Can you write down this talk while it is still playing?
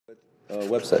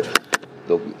website?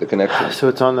 The connection. So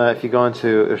it's on the. If you go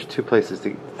into, there's three places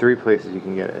you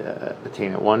can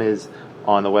attain it. One is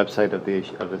on the website of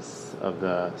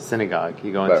the synagogue.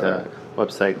 You go into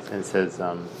websites and it says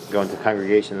go into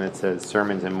congregation and it says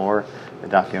sermons and more. The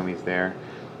Daf Yomi is there.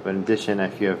 But in addition,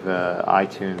 if you have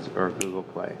iTunes or Google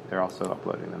Play, they're also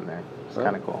uploading them there. It's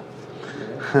kind of cool.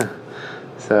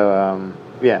 So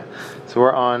so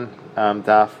we're on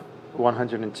Daf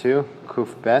 102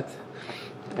 Kuf Bet,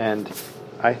 and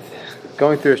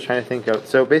going through is trying to think of.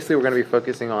 So basically, we're going to be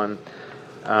focusing on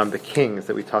the kings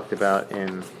that we talked about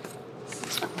in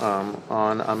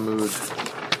on Amud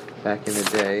back in the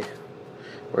day,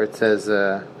 where it says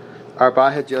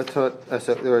Arba Hedyotot.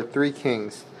 So there are three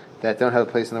kings that don't have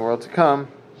a place in the world to come: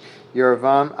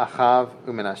 Yoravam, Achav,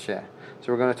 Menashe.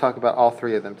 So we're going to talk about all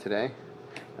three of them today.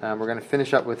 We're going to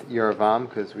finish up with Yoravam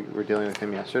because we were dealing with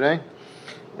him yesterday.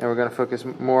 And we're going to focus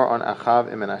more on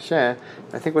Achav and Menashe.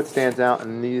 I think what stands out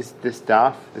in this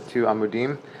daf, the two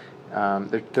Amudim,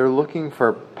 they're looking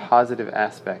for positive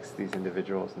aspects, these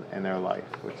individuals in their life,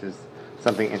 which is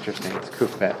something interesting. It's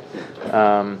kufet.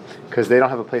 Because they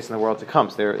don't have a place in the world to come,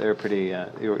 so they're pretty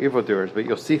evildoers. But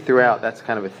you'll see throughout, that's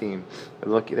kind of a theme.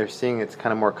 They're seeing it's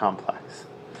kind of more complex.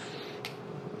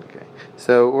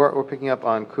 So we're picking up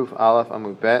on Kuf Aleph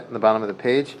Amud Bet on the bottom of the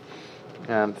page,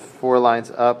 4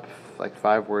 lines up, like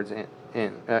 5 words in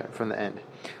from the end.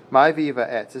 My viva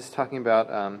et. This is talking about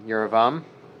Yoravam.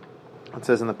 It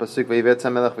says in the pasuk Vayvetz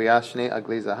Hamelech v'yashnei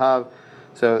agli zahav.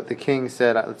 So the king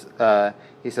said,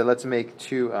 let's make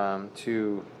two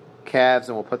calves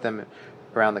and we'll put them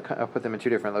around put them in 2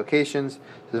 different locations.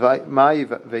 So this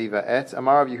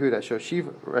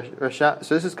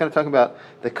is kind of talking about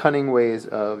the cunning ways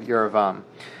of Yoravam.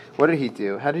 What did he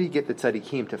do? How did he get the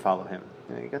tzaddikim to follow him?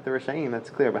 You got the Rishayim, that's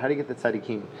clear, but how did he get the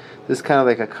tzaddikim? This is kind of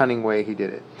like a cunning way he did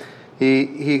it.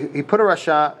 He put a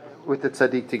Rasha with the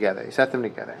tzaddik together. He set them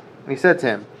together. And he said to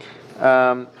him,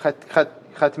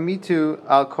 Chatmitu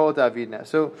al kol Davidna.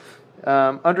 So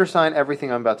undersign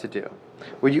everything I'm about to do.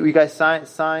 Would you guys sign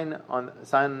on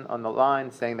the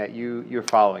line saying that you're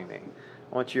following me?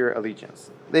 I want your allegiance.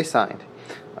 They signed.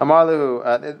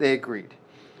 Amarlahu, they agreed.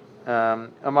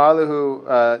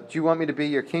 Amarlahu, do you want me to be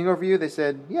your king over you? They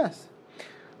said yes.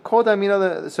 So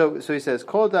he says,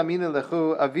 Kol damina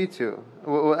lechu avitu.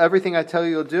 Will everything I tell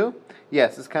you you'll do?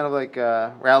 Yes. It's kind of like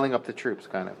rallying up the troops,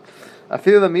 kind of.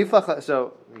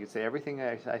 So you could say everything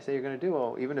I say you're going to do,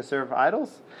 well, even to serve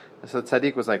idols? So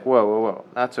Tzaddik was like, whoa,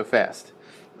 not so fast.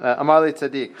 Amar le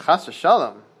Tzaddik, chas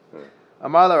v'shalom.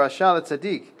 Amar le Rasha le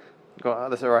Tzaddik.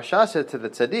 So Rasha said to the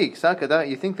Tzaddik, Sakada,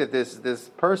 you think that this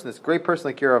person, this great person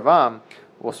like Yoravam,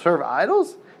 will serve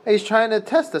idols? Hey, he's trying to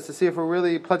test us to see if we're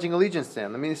really pledging allegiance to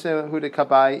him. Let me say who the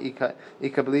kabai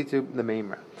ikablitu the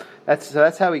meimra.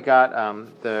 That's how he got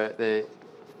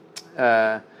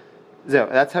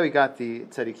that's how he got the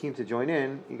tzaddikim to join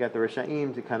in. He got the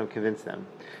Rishaim to kind of convince them.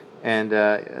 And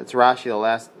it's Rashi, the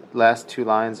last 2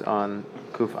 lines on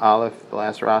Kuf Aleph, the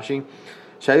last Rashi.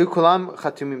 Shayu kulam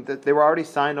chatumim, they were already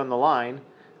signed on the line,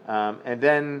 and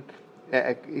then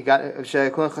he got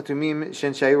shayu kulam chatumim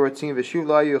shen shayu rotzim v'shuv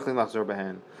lo hayu yochlim lachzor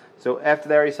behen. So after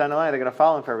they already signed the line, they're going to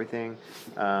follow him for everything.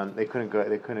 They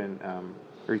couldn't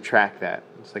retract that.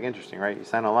 It's like interesting, right? You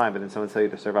sign a line, but then someone tells you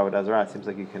to serve Avodah Zarah. It seems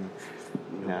like you can,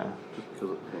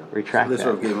 retract that. So they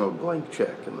sort of gave him a blank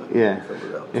check and then filled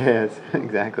it out. Yes,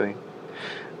 exactly.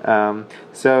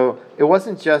 So it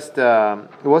wasn't just a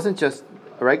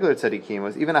regular tzaddikim. It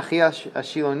was even Achiash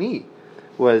Ashiloni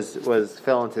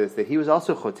fell into this. That he was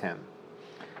also chotem.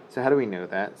 So how do we know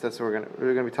that? So that's what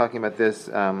we're going to be talking about this.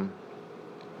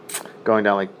 Going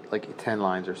down like 10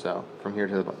 lines or so from here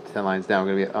to the 10 lines down.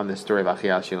 We're going to be on this story of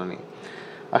Achiash Shiloni.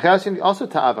 Achiash Shiloni also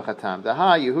ta'av v'chatam.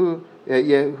 Daha Yehu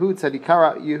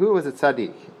tzadikara. Yehu was a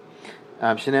tzaddik.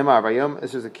 Shenemar vayom.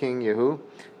 This was a king Yehu.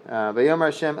 Vayom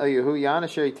Hashem el Yehu yan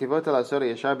asher yitivot alasor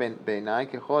yashar beinai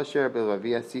kechol asher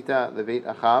bilvavi asita leveit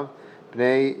Achav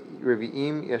bnei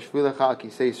revi'im yashvu lecha al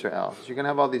kisei Yisrael. So you're going to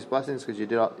have all these blessings because you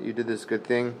did this good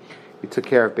thing. You took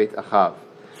care of Beit Achav.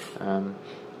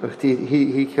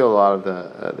 He killed a lot of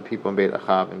the people in Beit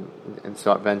Achav and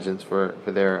sought vengeance for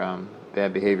their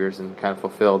bad behaviors and kind of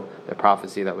fulfilled the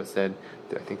prophecy that was said,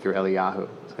 I think through Eliyahu.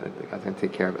 God's going to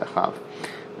take care of Achav.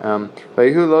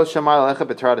 Vayehu lo shamar alecha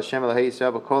b'Torah Hashem Elokei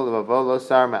Yisrael b'kol levavo lo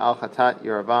sar me'al chatat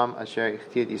Yoravam asher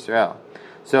ichti et Yisrael.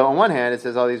 So on one hand it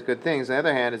says all these good things. On the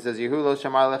other hand it says Yehu lo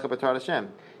shamar alecha b'Torah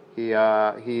Hashem.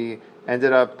 He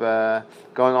ended up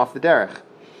going off the derech.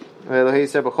 He didn't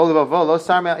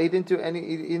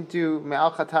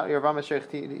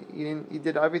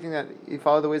did everything that he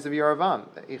followed the ways of Yoravam,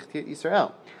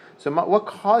 Israel. So what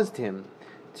caused him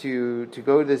to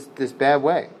go this bad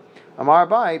way? Amar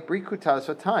Abai, Brikutas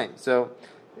for time. So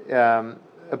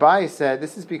Abai said,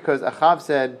 this is because Achav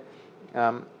said,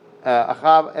 Achav,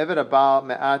 Eved Abal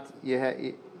Me'at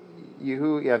Yehu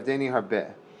Yavdeni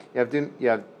Harbeh.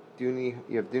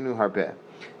 Yavdunu Harbeh.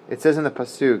 It says in the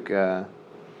Pasuk, where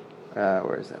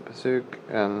is that Pasuk?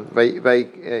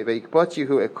 Vayikbot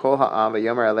Yehu Ekol Ha'am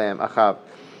Vayomer Aleim Achav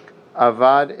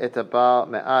Avad Et Abal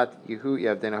Me'at Yehu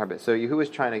Yavdenu Harbeh. So Yehu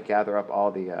was trying to gather up all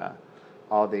the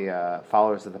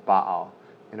followers of the Baal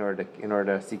in order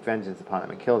to seek vengeance upon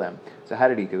them and kill them. So how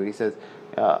did he do it? He says,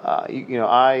 Achav.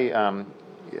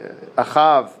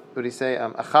 What did he say?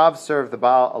 Achav served the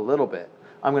Baal a little bit.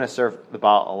 I'm going to serve the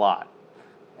Baal a lot.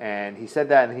 And he said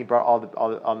that, and he brought all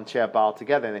the Shea Baal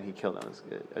together, and then he killed them.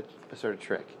 It's a sort of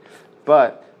trick.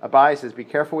 But Abai says, be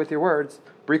careful with your words.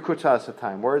 Brikutas of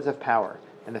time. Words have power.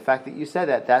 And the fact that you said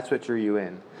that, that's what drew you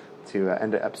in to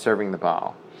end up serving the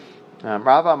Baal. So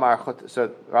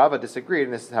Rava disagreed,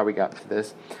 and this is how we got to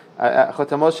this.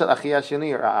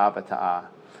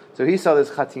 So he saw this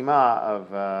chatima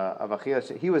of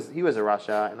Achia. He was a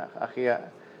Rasha, and Achia,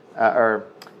 or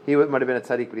he might have been a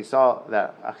tzaddik, but he saw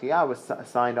that Achia was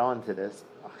signed on to this.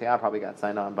 Achia probably got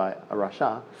signed on by a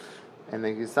Rasha, and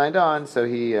then he signed on. So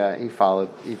he followed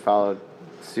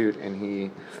suit, and he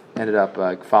ended up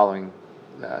going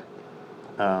down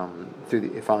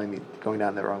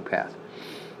the wrong path.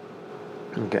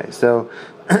 Okay, so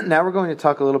now we're going to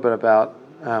talk a little bit about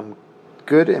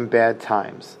good and bad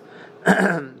times.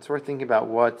 So we're thinking about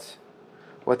what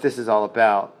this is all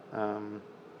about.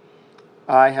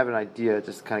 I have an idea,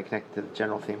 just kind of connected to the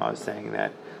general theme I was saying,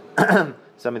 that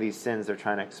some of these sins they're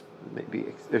trying to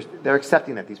they're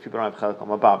accepting that these people don't have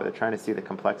chalak but they're trying to see the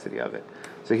complexity of it.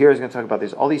 So here I was going to talk about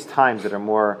there's all these times that are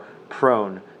more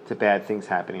prone to bad things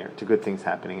happening or to good things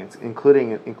happening. It's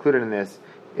included in this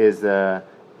is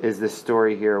this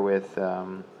story here with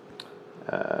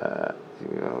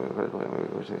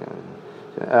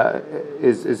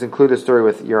is included a story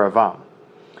with Yoravam.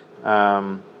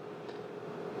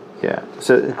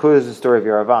 So it includes the story of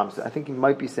Yoravam. So I think he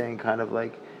might be saying kind of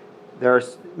like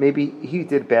maybe he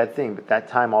did a bad thing, but that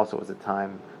time also was a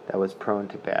time that was prone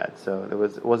to bad. So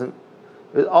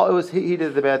he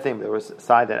did the bad thing, but there was a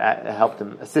side that helped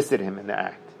him, assisted him in the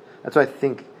act. That's why I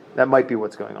think that might be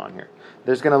what's going on here.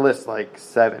 There's going to list like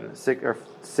 6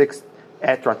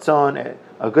 et ratzon,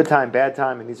 a good time, bad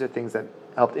time, and these are things that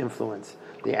helped influence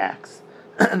the acts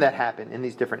that happen in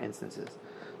these different instances.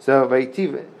 So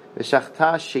vaytiv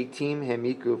v'shachta sheitim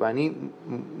hemiku v'ani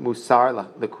musar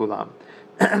lekulam.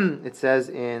 It says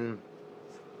in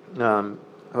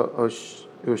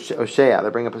Hosea, they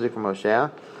bring a pasuk from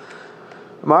Hosea.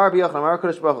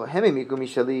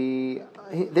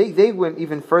 They went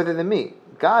even further than me.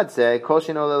 God said, "Kol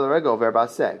she'no le'regel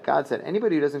ve'baseh." God said,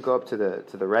 anybody who doesn't go up to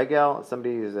the regel,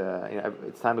 somebody who's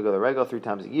it's time to go to the regel 3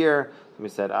 times a year.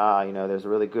 Somebody said, there's a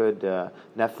really good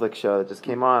Netflix show that just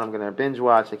came on. I'm going to binge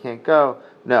watch. I can't go.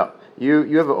 No, you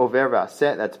have an over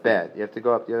baseh. That's bad. You have to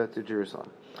go up to Jerusalem.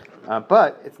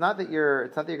 But it's not that you're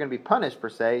going to be punished per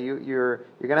se. You're going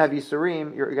to have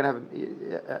yisurim. You're going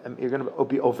to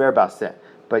be over baseh.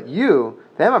 But you,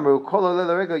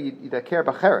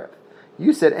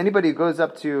 you said anybody who goes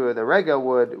up to the rega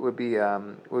would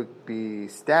be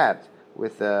stabbed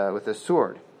with a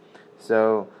sword.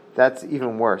 So that's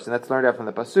even worse, and that's learned out from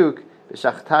the pasuk.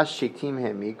 V'shachta shetim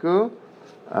hemiku.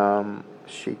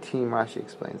 Shetim, Rashi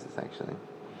explains this actually.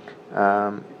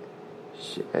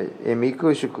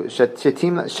 Emiku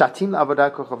shatim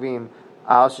la'avodat kochavim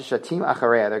al shatim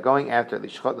achareya. They're going after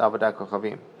lishchot la'avodat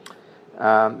kochavim.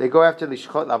 They go after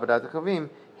lishchot la'avodat kochavim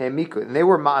hemiku, and they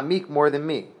were ma'amik more than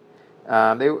me.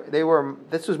 They were.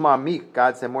 This was ma'amik.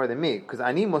 God said more than me because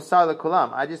ani musar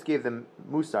lekulam. I just gave them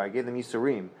musar. I gave them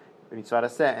yisurim, mitzvah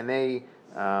aseh, and they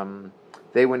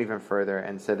went even further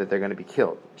and said that they're going to be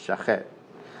killed. Shachet.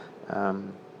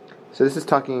 So this is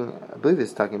talking. I believe this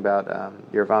is talking about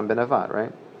Yoravam ben Avad,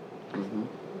 right? Mm-hmm.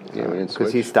 Yeah,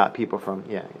 because he stopped people from.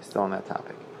 Yeah, he's still on that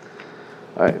topic.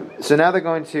 All right. So now they're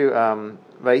going to.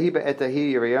 So that's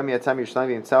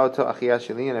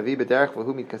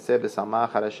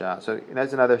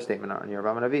another statement on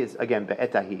Yoravam and Avi. It's again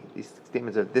be'etahi. These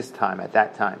statements are this time, at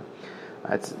that time.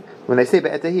 When they say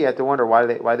be'etahi, you have to wonder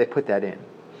why they put that in.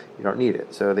 You don't need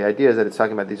it. So the idea is that it's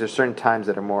talking about these are certain times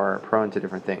that are more prone to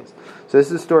different things. So this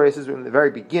is a story. This is in the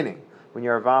very beginning when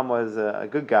Yoravam was a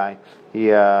good guy.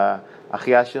 Achia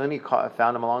Shilini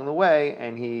found him along the way,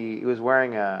 and he was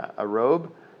wearing a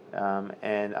robe.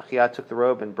 And Achia took the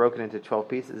robe and broke it into 12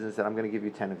 pieces and said, I'm going to give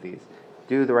you 10 of these.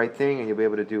 Do the right thing and you'll be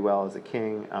able to do well as a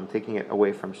king. I'm taking it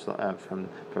away from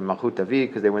Malchut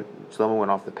David because Shlomo went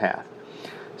off the path.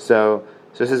 So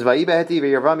So it says, Vayibaheti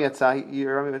v'Yoravam yatsa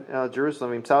Yoravam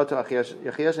Jerusalem v'imtzao to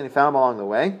Achav, and he found him along the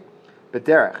way,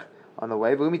 b'derech, on the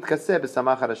way, v'hu mitkaseh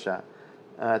b'samach harasha.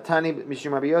 Tani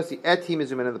mishum Rabbi Yossi eti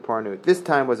mizuman the poranut. This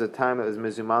time was a time that was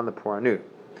mizuman the poranut,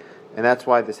 and that's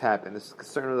why this happened. This is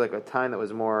certainly like a time that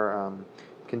was more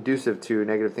conducive to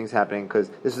negative things happening, because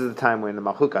this is the time when the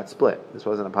Malchut got split. This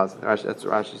wasn't a positive. That's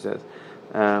what Rashi says.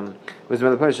 Mizuman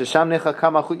the poranut. Sham necha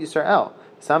kam Malchut Yisrael.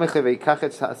 Samich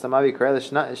veikachet samavi karel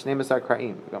shnei masar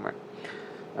kraim. Gomer.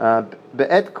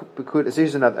 Be'et pekuda. So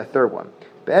here's a third one.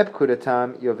 Be'et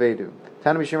pekudatam yovedu.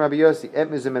 Tana mishum Rabbi Yossi et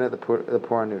mizuman the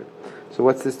poranut. So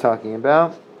what's this talking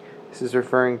about? This is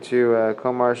referring to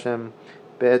Komar Shem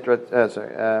Be'et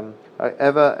Eva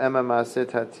Ema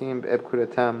Maaset Hatim Be'et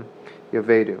Kudatam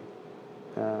Yovedu.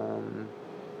 I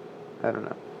don't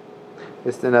know.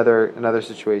 It's another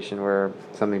situation where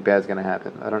something bad is going to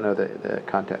happen. I don't know the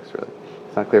context really.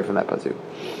 It's not clear from that pasuk.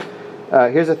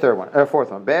 Here's a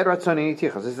fourth one. Be'et Ratzon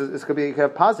Inichas. This could be, you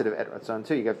have positive Et Ratzon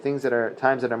too. You have things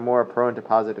times that are more prone to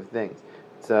positive things.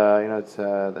 It's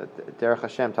the Derech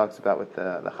Hashem talks about with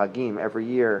the Chagim every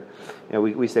year.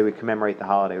 We say we commemorate the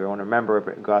holiday. We want to remember,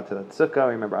 go out to the Sukkah,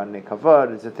 we remember Anei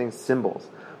Kavod. It's the things, symbols.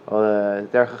 Well,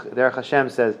 Derech Hashem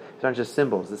says it's not just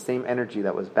symbols. The same energy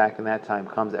that was back in that time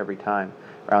comes every time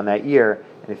around that year.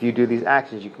 And if you do these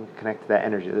actions, you can connect to that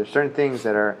energy. There's certain things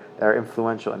that are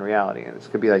influential in reality, and this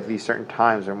could be like these certain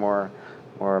times are more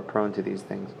prone to these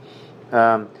things.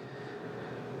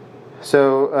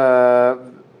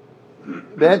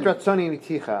 Be'et ratzoni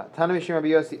niticha. Tana mishum Rabbi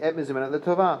Yossi et mizuman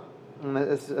l'tova.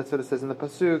 That's what it says in the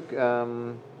pasuk.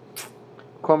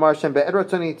 Kol mar Hashem be'et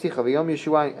ratzoni niticha v'yom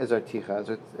Yeshua ezar ticha.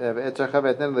 Be'et zarcha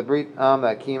ve'etnem lebrit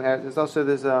that came. There's also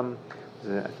this. I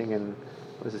think in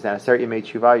what is this? Aseret Yemei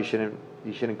Tshuva.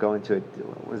 You shouldn't go into it.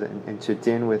 Was it into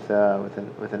din with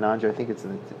a non-Jew? I think it's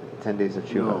in the 10 days of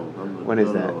Tshuva. No, when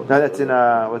is that? No, that's in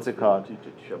what's it called?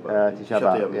 Tisha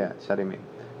B'av. Yeah, Shadimim.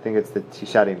 I think it's the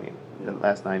Tishadimim. The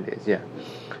last 9 days, yeah,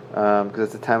 because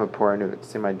it's the time of Poranut. It's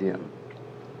the same idea.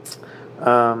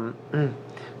 So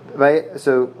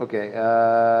okay,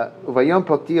 Uvayom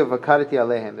pakti uvakadati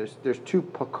alehem. There's two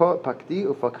pakti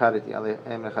uvakadati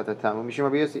alehem lechatatam. Umishum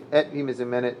Rabbi Yossi et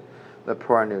v'mizumenet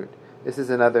leporanut. This is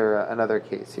another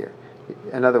case here.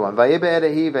 Another one. Vayebe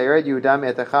edahi vayered Yehuda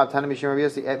et Achav tana mishum Rabbi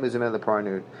Yossi et mizumenet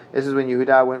leporanut. This is when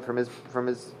Yehuda went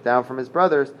down from his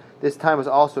brothers. This time was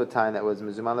also a time that was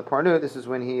mizuman leporanut. This is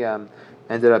when he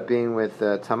ended up being with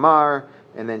Tamar,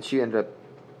 and then she ended up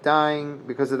dying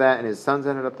because of that, and his sons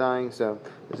ended up dying. So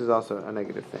this is also a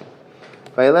negative thing.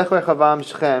 Vayelech Rechavam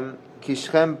Shechem ki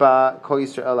Shechem ba kol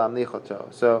Yisrael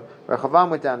amlichoto. So Rechavam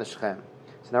went down to Shechem.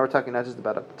 So now we're talking not just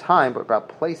about a time, but about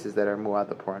places that are muad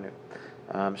leporanut.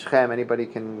 Shechem. Anybody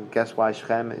can guess why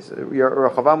Shechem is?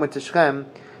 Rechavam went to Shechem,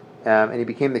 and he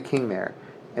became the king there.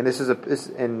 And this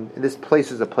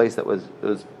place is a place that was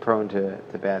prone to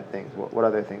bad things. What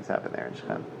other things happened there in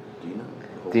Shechem?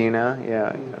 Dinah,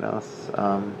 yeah. What else?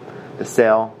 The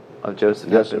sale of Joseph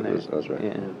happened there. That's right.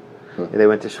 Yeah. Huh. They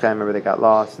went to Shechem. Remember, they got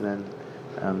lost, and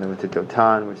then they went to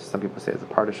Dotan, which some people say is a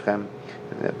part of Shechem.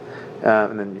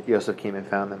 And then Yosef came and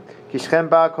found them. Kishchem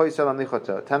ba kol Yisrael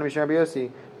amlichoto. Tanu mishum Rabbi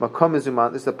Yossi makom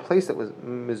mizuman. This is a place that was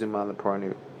mizuman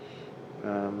leporanut.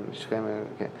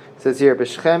 Okay. It says here,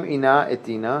 B'Shechem ina et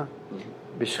Dina,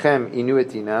 B'Shechem inu et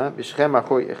Dina, B'Shechem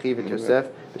achor Achiv et Yosef,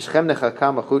 B'Shechem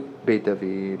nechaka Malchut Beit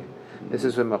David. This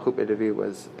is when Malchut Beit David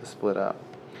was split up.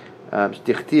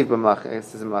 Dichtiv b'Malach.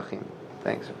 This is Malachim.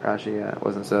 Thanks, Rashi.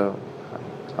 Wasn't so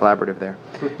elaborative there.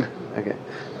 Okay.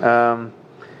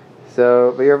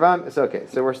 So Yoravam. So okay.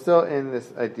 So we're still in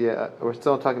this idea. We're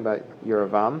still talking about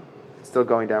Yoravam. Still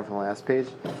going down from the last page.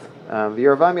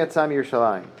 Yoravam yatzam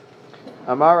Yerushalayim.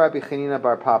 Amar Rabbi Chanina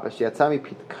bar Papa Shiatzami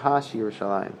Pitkash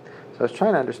Yerushalayim. So I was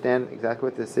trying to understand exactly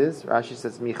what this is. Rashi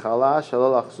says Michala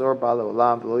Shalol Achzor Ba'al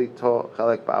Olam V'Lo Yito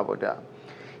Chelek Ba'avodah.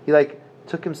 He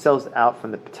took himself out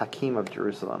from the Ptakim of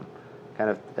Jerusalem, kind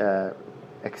of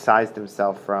excised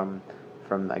himself from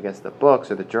I guess the books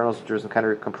or the journals of Jerusalem, kind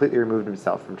of completely removed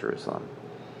himself from Jerusalem.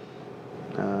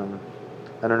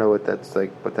 I don't know what that's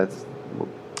like, but that's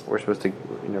we're supposed to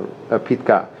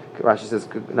Pitka. Rashi says,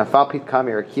 "Nafal pit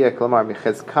kamir kia klamar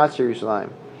michezkat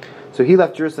Yerushalayim." So he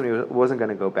left Jerusalem. He wasn't going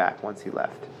to go back once he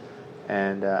left,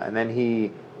 and then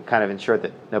he kind of ensured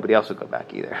that nobody else would go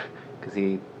back either, because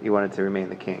he wanted to remain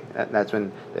the king. That's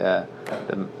when the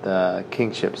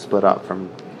kingship split up from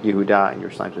Yehuda and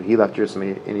Yerushalayim. So he left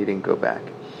Jerusalem and he didn't go back.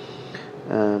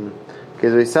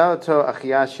 Because we saw to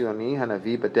Achia Shiloni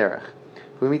Hanavi Baderech,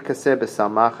 who mitkaseh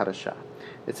b'salma charasha.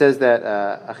 It says that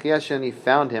Achia Shiloni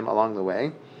found him along the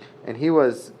way, and he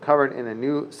was covered in a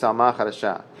new salma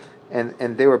charasha,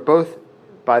 and they were both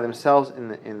by themselves in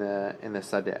the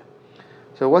sadeh.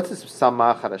 So what's this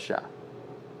Samah Chadashah?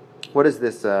 What is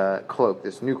this cloak?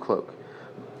 This new cloak?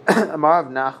 Amar of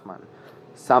Nachman,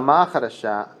 Samah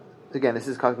Chadashah. Again, this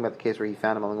is talking about the case where he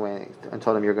found him along the way and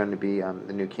told him, "You're going to be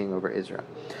the new king over Israel."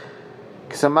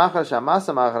 Just like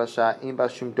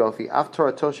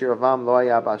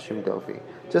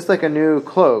a new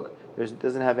cloak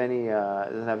doesn't have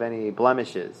any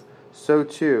blemishes, so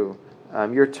too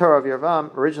your Torah of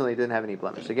Yoravam originally didn't have any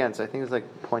blemish. Again, so I think it's like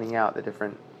pointing out the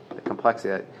complexity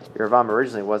that Yoravam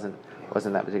originally wasn't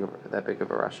that big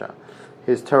of a rasha.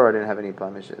 His Torah didn't have any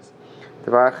blemishes.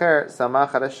 So I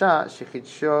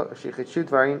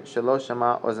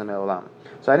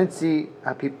didn't see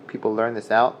how people learn this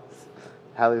out.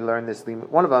 How they learn this.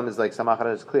 One of them is like Samah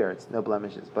Chadashah is clear; it's no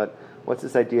blemishes. But what's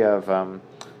this idea of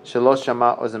Shelo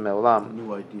Shama Ozem Me'olam?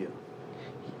 New idea.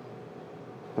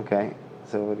 Okay,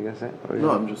 so what are you gonna say?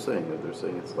 No, I'm just saying that they're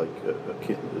saying it's like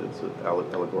it's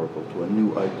allegorical to a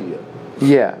new idea.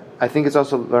 Yeah, I think it's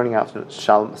also learning out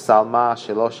Salma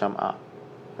Shelo Shama.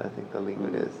 I think the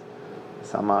limud is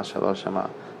Salma Shelo Shama.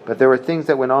 But there were things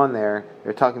that went on there.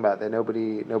 They're talking about that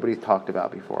nobody talked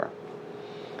about before.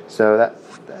 So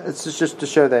it's just to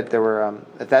show that there were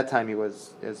at that time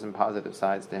there's some positive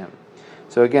sides to him.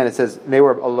 So again, it says they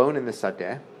were alone in the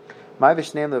sadeh. My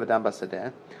v'shneim levadam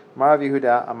basadeh. Marav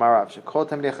Yehuda amarav shekol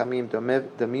tamidei chachamim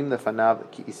damim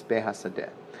lefanav ki isbeh hasadeh.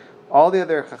 All the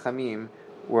other chachamim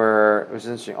were, it was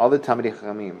interesting. All the tamidei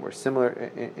chachamim were similar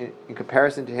in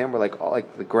comparison to him. Were like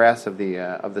the grass of the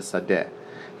sadeh.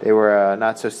 They were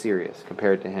not so serious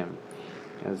compared to him,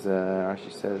 as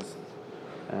Rashi says.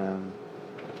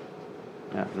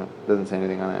 No, doesn't say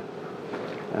anything on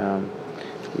that.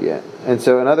 Yeah, and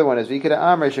so another one is Vikeda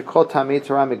Amr Shekol Tamei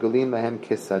Torah Megulim Lahem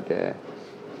Kisadeh.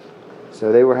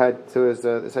 So they had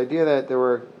this idea that there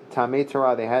were Tamei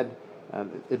Torah. They had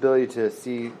the ability to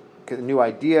see new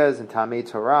ideas and Tamei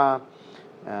Torah.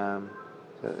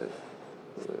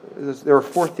 There were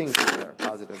 4 things that are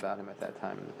positive about him at that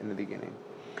time in the beginning.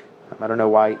 I don't know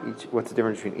what's the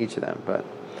difference between each of them, but.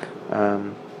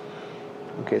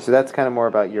 Okay, so that's kind of more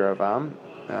about Yoravam.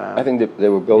 I think that they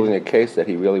were building a case that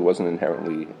he really wasn't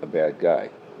inherently a bad guy.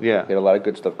 Yeah. He had a lot of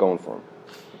good stuff going for him.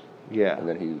 Yeah. And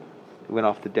then he went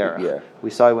off the derech. Yeah.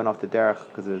 We saw he went off the derech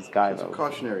because of his guy. It's a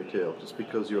cautionary tale. Just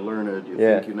because you're learned, you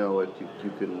Yeah. think you know it,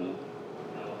 you can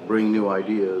bring new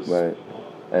ideas. Right.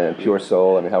 And pure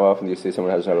soul. I mean, how often do you see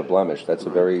someone who doesn't have a blemish? That's a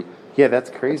very... Yeah, that's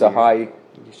crazy. It's a high...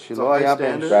 It's a high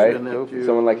standard. Right? And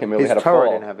Someone like him really had a his Torah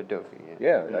fall. didn't have a dofi.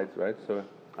 Yeah, right. So...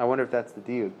 I wonder if that's the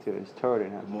diuk too. His Torah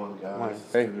didn't have. Good morning, guys.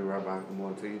 Hey. Hey. Rabbi, good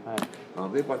morning to you. Hi.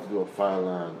 They're about to do a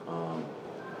 5-line,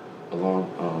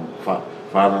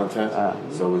 five-line test.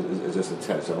 So it's just a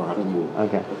test. So I don't have to move.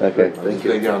 Okay. Okay. Thank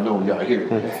you. Y'all know, y'all hear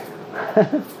it.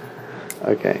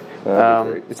 Okay.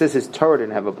 Great. It says his Torah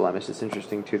didn't have a blemish. It's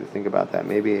interesting too to think about that.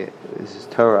 Maybe it's his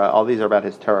Torah. All these are about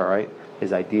his Torah, right?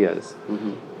 His ideas.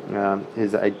 Mm-hmm.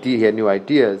 His idea. He had new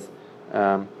ideas.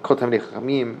 Kol Tamidei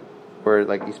Chachamim were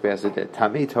like Yisbeh Hasadeh,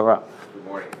 Tamei Torah. Good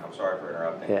morning. I'm sorry for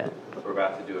interrupting. Yeah. We're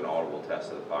about to do an audible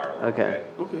test of the fire alarm. Okay.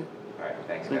 Okay. All right.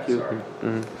 Thanks, Thank guys. you.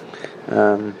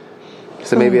 Sorry.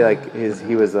 So maybe like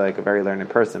he was like a very learned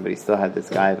person, but he still had this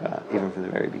guy even from the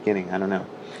very beginning. I don't know,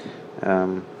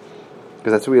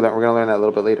 because that's what we learn. We're going to learn that a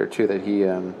little bit later too. That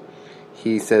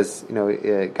he says,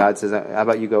 God says, "How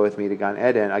about you go with me to Gan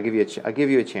Eden? I'll give you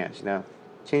a chance.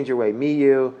 Change your way. Me,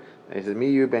 you." And he says, "Me,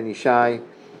 you, Ben Yishai.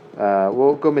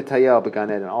 We'll go mitayel began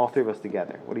Eden. All 3 of us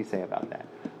together. What do you say about that?"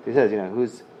 He says,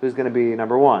 who's going to be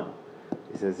number 1?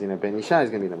 He says, Ben Yishai is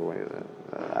going to be number 1.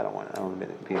 I don't want to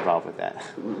be involved with that.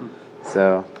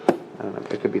 So, I don't know.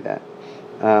 It could be that.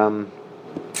 Well,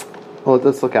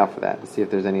 let's look out for that and see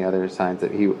if there's any other signs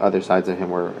that other sides of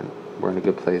him were in a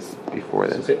good place before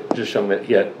this. Just showing that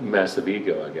he had massive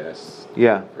ego, I guess.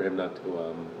 Yeah. For him not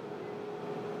to,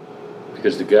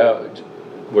 because to go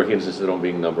where he insisted on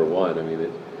being number 1, I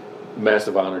mean,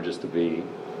 massive honor just to be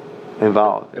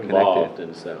Involved,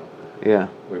 and so yeah,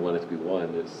 we wanted to be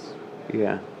one is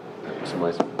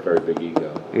somebody's very big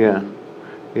ego. Yeah.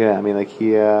 I mean, like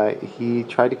he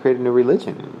tried to create a new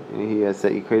religion. He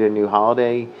said he created a new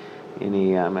holiday, and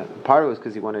he part of it was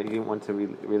because he didn't want to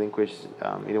relinquish. He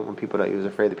didn't want people he was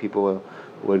afraid that people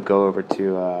would go over to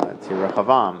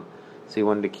Yoravam. So he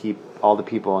wanted to keep all the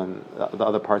people in the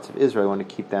other parts of Israel. He wanted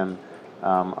to keep them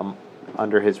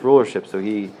under his rulership. So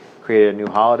he created a new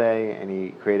holiday, and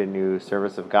he created a new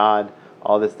service of God.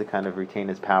 All this to kind of retain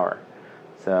his power.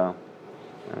 So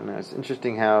I don't know. It's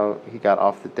interesting how he got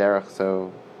off the derech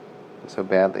so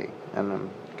badly, and I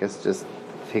guess it just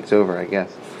takes over. I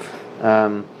guess.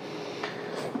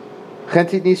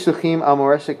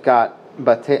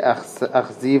 Bate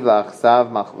achziv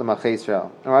la'achsav l'machei Yisrael.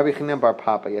 Rabbi Chanina bar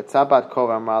Papa yatsa bat kol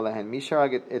v'amra lehen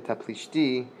misharag et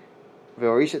haplishti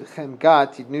ve'orish etchem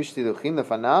gat tidnu shtiluchim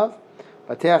lefanav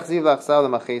bate achziv la'achsav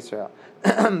l'machei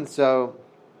Yisrael. So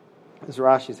this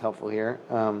Rashi is helpful here.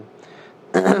 So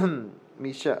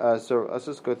let's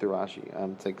just go through Rashi.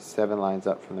 It's like 7 lines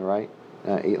up from the right,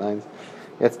 8 lines.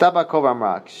 Yatsa bat kol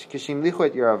v'amra kishim lichu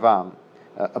et Yoravam.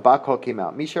 A Bakol came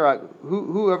out. Misharag,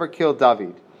 whoever killed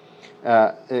David.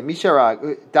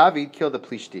 Misharag, David killed the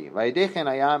Plishti. Vaydechen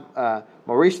ayam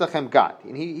morish lachem gat,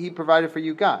 and he provided for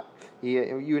you gat.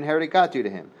 You inherited gat due to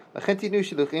him. Lachen tidnu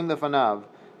shiluchim lefanav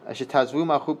shetazvu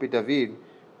malchut b'David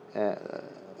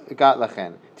gat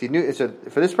lachen. Tidnu. So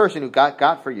for this person who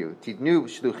got for you, tidnu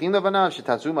shiluchim lefanav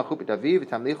shetazvu malchut b'David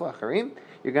v'tamlichu acharim.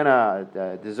 You're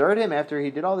gonna desert him after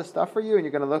he did all this stuff for you, and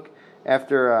you're gonna look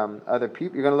after other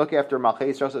people. You're gonna look after Malchei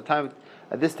Yisrael. So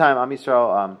at this time, Am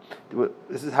Yisrael.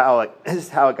 This is how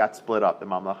it got split up. The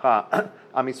Mamlacha.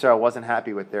 Am Yisrael wasn't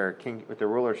happy with their king, with their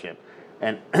rulership,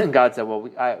 and God said, "Well,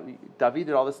 David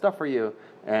did all this stuff for you,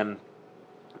 and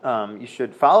you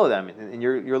should follow them. And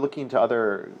you're looking to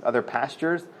other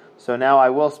pastures. So now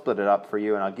I will split it up for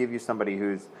you, and I'll give you somebody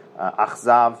who's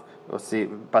Achav." We'll see.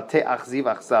 Bate achziv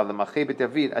achsav l'machei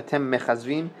b'David atem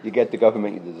mechazvim. You get the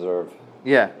government you deserve.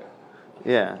 Yeah.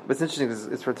 But it's interesting because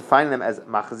it's for defining them as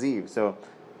machziv. So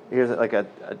here's like a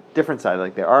different side.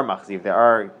 Like they are machziv. They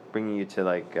are bringing you to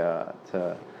like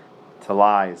to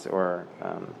lies or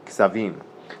ksavim.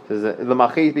 So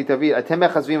l'machei b'David atem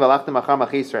mechazvim v'alachtem achar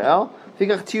machei Yisrael.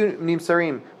 Fikach tiu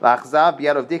nimsarim la'achzav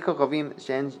b'yad of deko chavim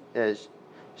shen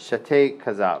shatei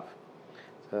kazav.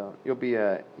 So you'll be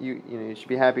you should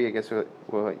be happy, I guess, with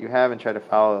what you have and try to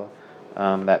follow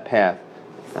that path.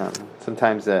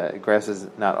 Sometimes grass is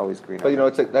not always green. But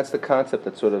that's the concept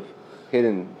that's sort of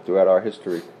hidden throughout our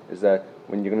history. Is that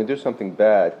when you're going to do something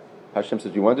bad, Hashem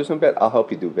says, "You want to do something bad? I'll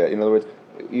help you do bad." In other words,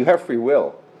 you have free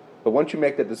will, but once you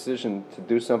make the decision to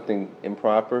do something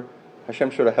improper,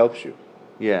 Hashem sort of helps you.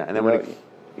 Yeah, and then when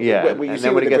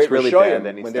it gets really bad,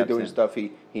 then when they're doing stuff,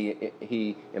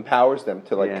 he empowers them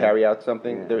to carry out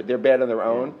something. Yeah. They're bad on their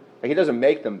own. Like, he doesn't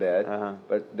make them bad,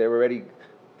 but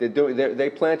they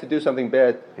plan to do something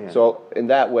bad. Yeah. So in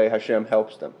that way, Hashem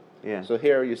helps them. Yeah. So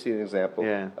here you see an example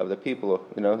of the people.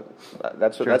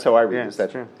 That's how I read this.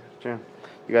 That's true.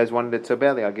 You guys wanted it so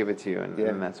badly, I'll give it to you,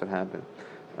 and that's what happened.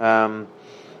 There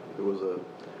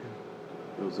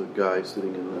was a guy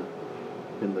sitting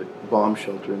in the bomb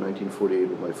shelter in 1948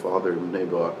 with my father in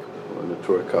Nebok on the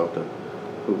Torah Kauta,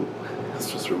 who,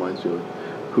 this just reminds me of,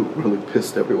 who really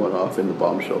pissed everyone off in the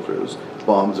bomb shelter. As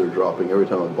bombs are dropping, every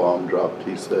time a bomb dropped,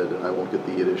 he said, and I won't get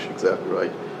the Yiddish exactly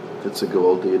right, it's a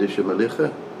gold Yiddish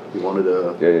Melicha. You wanted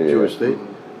a Jewish state?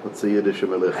 Let's say Yiddish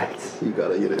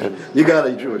Melicha. You got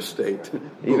a Jewish state.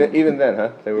 Even then, huh?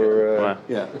 They were...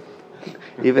 Yeah.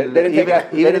 Even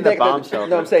in the bomb shelter.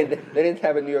 No, I'm saying they didn't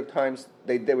have a New York Times.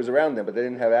 They was around them, but they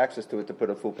didn't have access to it to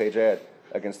put a full page ad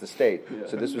against the state. Yeah.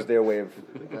 So this was their way of.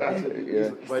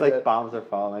 It's like bombs are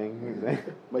falling.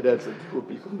 My dad said there were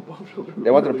people in the bomb shelter.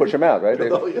 They wanted to push them out, right?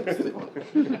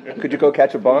 Could you go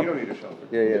catch a bomb? You don't need a shelter.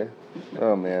 Yeah.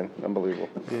 Oh man, unbelievable.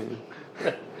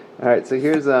 Yeah. All right, so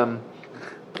here's All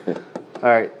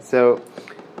right, so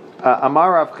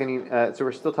Amar Rav Chanina. So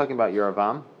we're still talking about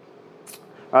Yoravam.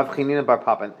 Rav Chanina bar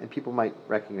Papa, and people might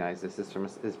recognize this. This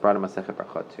is brought in Masechet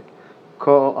Brachot too.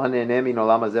 Kol haneneh min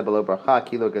olam hazeh b'lo bracha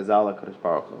kilo gazal HaKadosh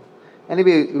Baruch Hu.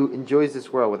 Anybody who enjoys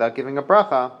this world without giving a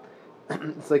bracha,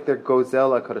 it's like they're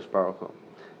gozel HaKadosh Baruch Hu.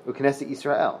 Knesset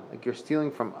Yisrael, like you're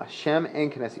stealing from Hashem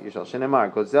and Knesset Yisrael.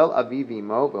 Shenemar gozel aviv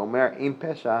imo ve'omer ein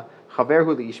pesha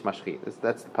chaverhu li'ish mashchit.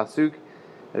 That's the pasuk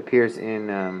that appears in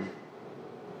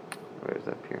where does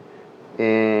that appear?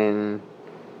 In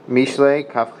Mishlei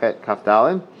Kafchet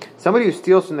Kafdalin. Somebody who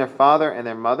steals from their father and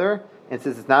their mother and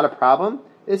says it's not a problem.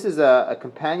 This is a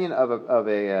companion of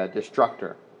a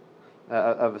destructor,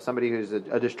 of somebody who's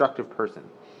a destructive person.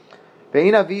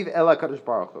 Ve'in aviv ela Kadosh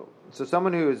Baruch Hu. So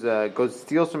someone who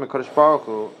steals from a Kadosh Baruch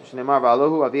Hu, Shneimar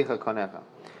v'alohu avicha konecha.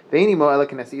 Ve'in imo ela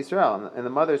Knesset Yisrael, and the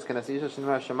mother is Knesset Yisrael.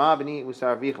 Shneimar Shema b'ni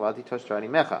usar avicha v'al titosh trani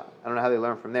mecha. I don't know how they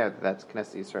learn from there that that's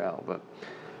Knesset Yisrael, but.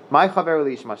 My chaver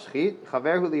li ishmashchit,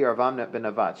 chaver li Yoravam ben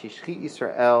Navat, shishchit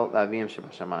Yisrael la'avim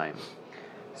shebashamayim.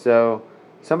 So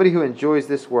somebody who enjoys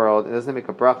this world and doesn't make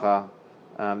a bracha,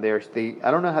 I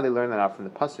don't know how they learn that out from the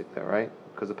pasuk though, right?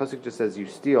 Because the pasuk just says you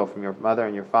steal from your mother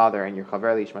and your father and your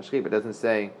chaver li ishmashchit, but it doesn't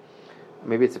say.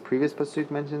 Maybe it's a previous pasuk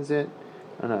mentions it.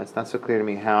 I don't know. It's not so clear to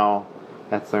me how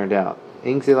that's learned out.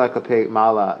 Okay.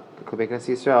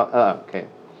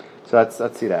 So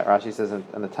let's see that. Rashi says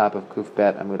on the top of Kuf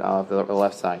Bet Amud Aleph, the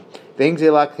left side. It's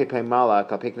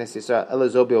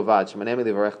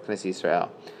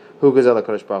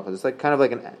like kind of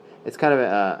like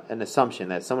an assumption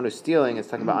that someone who's stealing is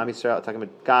talking about Am Yisrael, talking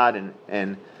about God, and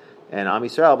Am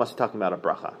Yisrael must be talking about a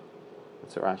bracha.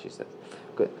 That's what Rashi says.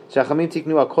 Good. Shachamim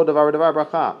tiknu al kol davar v'davar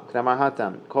bracha. K'damar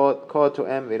hatam kol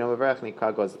to'em v'no mevarech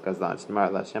nikah gazlan.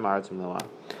 Sh'nemar l'Hashem ha'aretzim lo'ah.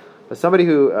 But somebody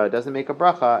who doesn't make a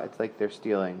bracha, it's like they're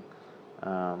stealing.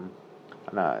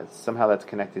 Somehow that's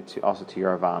connected to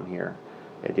Yoravam here.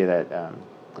 The idea that I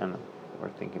don't know what we're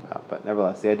thinking about, but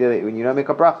nevertheless, the idea that when you don't make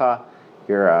a bracha,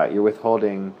 you're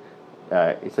withholding.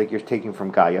 It's like you're taking from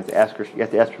God. You have to ask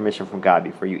permission from God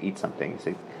before you eat something. You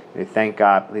say, "Thank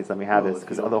God, please let me have this,"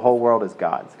 because the whole world is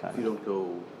God's. If you don't go,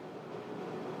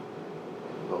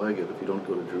 if you don't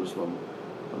go to Jerusalem.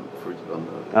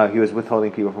 He was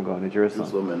withholding people from going to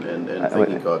Jerusalem and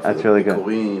thanking God. That's really good.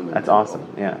 That's awesome.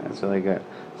 Yeah, that's really good.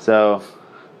 So,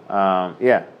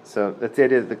 so that's the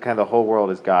idea that kind of the whole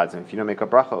world is God's, and if you don't make a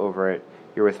bracha over it,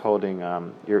 you're withholding.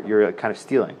 You're kind of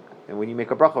stealing, and when you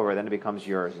make a bracha over it, then it becomes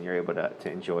yours, and you're able to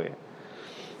enjoy it.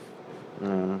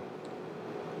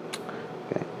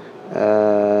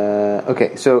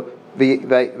 Okay. So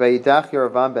vayidach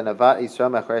Yoravam ben Avat Yisrael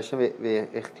me'acharei Hashem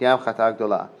v'yichtiam chata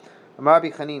gdola.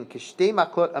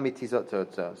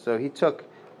 So he took,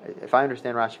 if I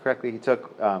understand Rashi correctly,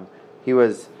 he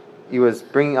was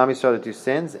bringing Am Yisrael to do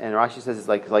sins, and Rashi says it's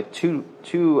like two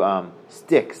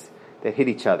sticks that hit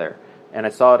each other. And I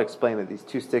saw it explained that these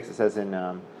two sticks, it says in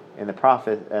the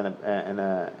prophet, and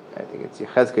I think it's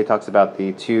Yechezkel talks about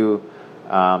the two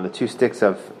sticks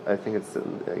of, I think it's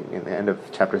in the end of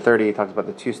chapter 30, he talks about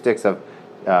the two sticks of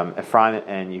Ephraim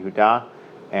and Yehudah,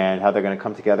 and how they're going to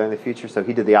come together in the future. So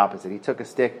he did the opposite. He took a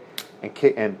stick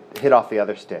and hit off the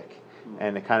other stick,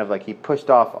 and it kind of like he pushed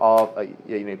off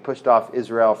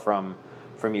Israel from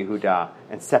Yehudah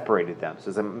and separated them.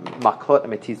 So it's a maklot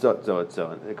metizot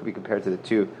zotzot. It could be compared to the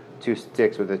two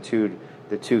sticks with the two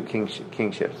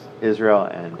kingships, Israel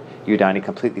and Yehudah, and he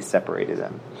completely separated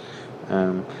them.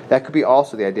 That could be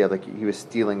also the idea of like he was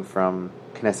stealing from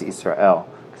Knesset Israel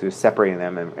because he was separating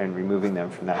them and removing them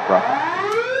from that bracha.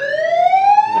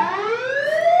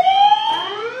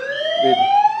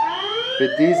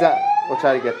 Vidiza, we'll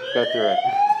try to go through it.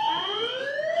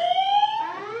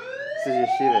 This is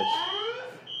yeshivish.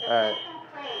 Alright.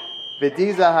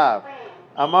 Vidizahav.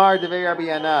 Amar devei Rabbi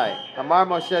Yanai. Amar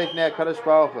Moshe lifnei HaKadosh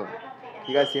Baruch Hu.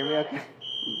 You guys hear me okay?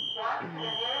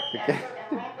 Okay,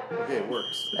 it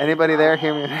works. Anybody there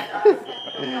hear me?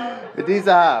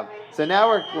 Vidizahav. So now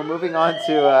we're moving on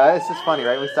to, this is funny,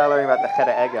 right? We started learning about the Chet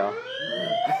HaEgel.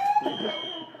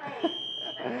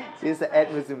 See, it's the Et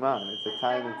Muzuman. It's a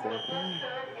time.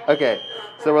 Okay,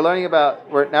 so we're learning about.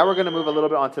 We're going to move a little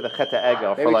bit onto the Chet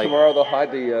HaEgel. Maybe tomorrow they'll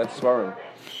hide the Svarim.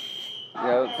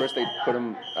 First they put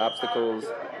them obstacles,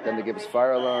 then they give us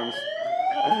fire alarms.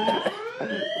 I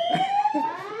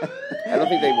don't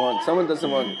think they want. Someone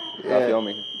doesn't want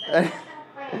Yomi.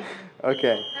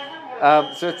 Okay.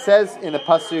 So it says in the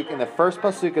pasuk, in the first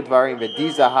pasuk of Dvarim,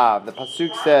 V'di Zahav. The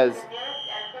pasuk says.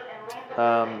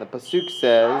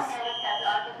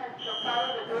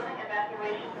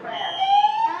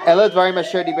 Ela dvarim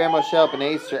asher diber Moshe al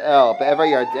bnei Yisrael be'ever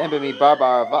Yarden b'midbar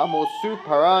ba'arava mosu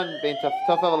paran ben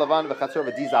tofa v'lavan v'chatzor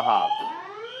v'di zahav.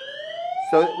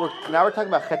 So now we're talking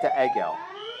about Chet HaEgel,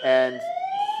 and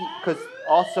because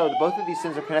also both of these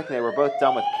sins are connected. They were both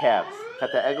done with calves.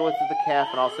 Chet HaEgel was the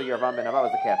calf, and also Yoravam ben Avat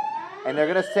was the calf. And they're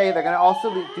going to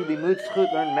also do limud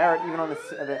zchut, learn merit even on the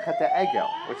Chet HaEgel,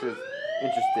 which is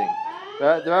interesting.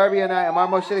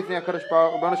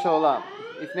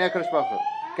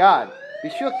 God.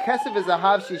 Bishul kesef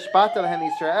v'zahav shishpat lehem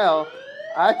Yisrael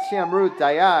ad she'amru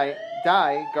dai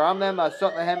garam lehem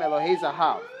la'asot lehem Elohei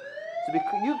zahav. So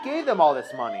you gave them all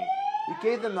this money, you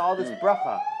gave them all this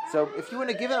bracha. So if you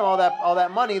wouldn't have given them all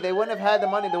that money, they wouldn't have had the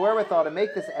money, the wherewithal to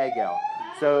make this egel.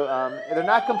 So they're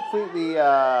not completely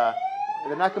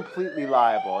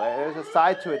liable. There's a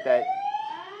side to it that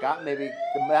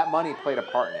that money played a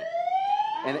part in it.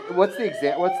 And what's the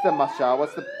mashal?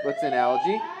 What's the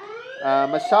analogy?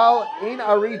 Mashal ein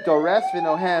ari dores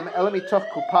v'nohem ela mitoch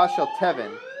kupa shel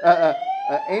teven.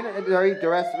 Ein ari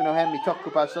dores v'nohem mitoch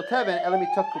kupa shel teven ela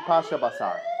mitoch kupa shel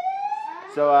basar.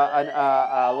 So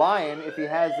a lion, if he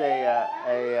has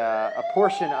a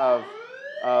portion of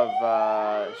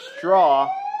straw,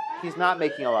 he's not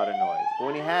making a lot of noise. But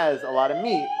when he has a lot of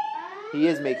meat, he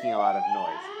is making a lot of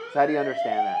noise. So how do you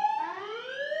understand that?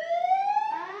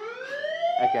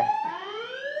 Okay.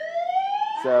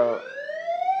 So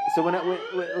when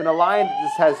a lion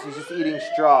he's just eating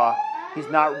straw, he's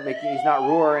not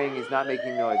roaring, he's not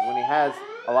making noise. When he has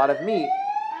a lot of meat,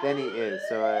 then he is.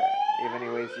 So, you have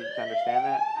any ways to understand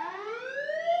that?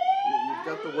 You've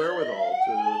got the wherewithal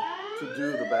to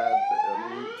do the bad thing. I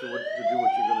mean, to do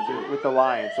what you're going to do. With the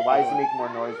lion. So why does he make more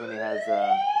noise when he has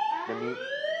the meat?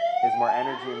 He has more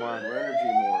energy, more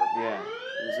energy, more. Yeah.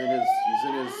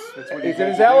 He's in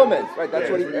his element. Right. That's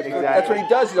what he. exactly. That's what he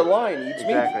does. He's a lion. He eats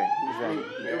meat. Exactly.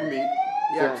 You give meat.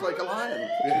 He acts like a lion.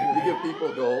 You give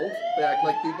people gold. They act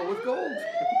like people with gold.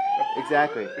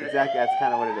 Exactly. That's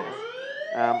kind of what it is.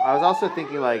 I was also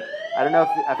thinking, like, I don't know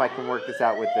if I can work this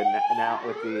out with the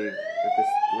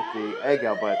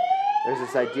egel, but there's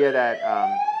this idea that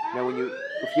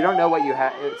if you don't know what you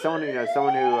have, someone who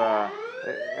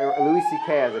Louis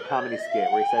C.K. has a comedy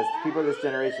skit where he says people of this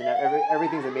generation,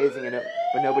 everything's amazing,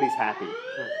 but nobody's happy.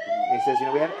 And he says,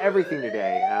 we have everything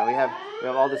today. We have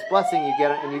all this blessing you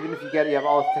get, and even if you have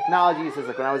all this technology. He says,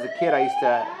 like when I was a kid, I used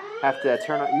to have to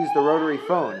use the rotary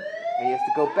phone. And he has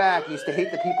to go back. He used to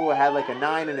hate the people who had like a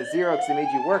 9 and a 0 because they made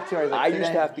you work too hard. I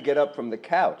used to have to get up from the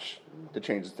couch to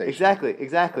change the station.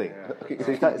 Exactly. Yeah.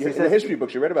 So in the history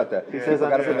books, you read about that. He says,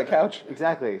 I got up from the couch.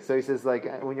 Exactly. So he says, like,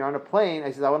 when you're on a plane,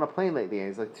 I said, I was on a plane lately. And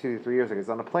he's like 2-3 years ago. He's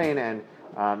on a plane, and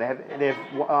they have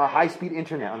high-speed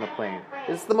internet on the plane.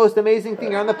 It's the most amazing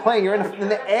thing. You're on the plane. You're in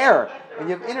the air, and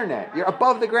you have internet. You're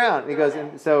above the ground. And he goes,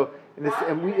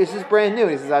 it's just brand new.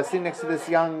 He says, I was sitting next to this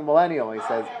young millennial, and he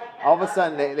says, all of a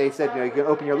sudden, they said, you can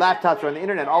open your laptops or on the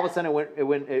internet. All of a sudden,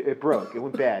 it broke. It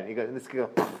went bad. And he goes, and this guy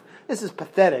goes, this is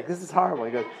pathetic. This is horrible.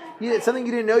 He goes, something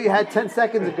you didn't know you had 10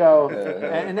 seconds ago,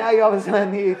 and now you all of a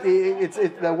sudden,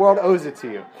 the world owes it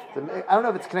to you. So, I don't know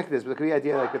if it's connected to this, but it could be the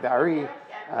idea like with the Ari.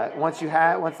 Once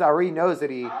the Ari knows that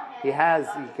he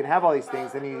can have all these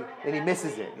things, then he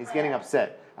misses it. He's getting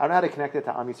upset. I don't know how to connect it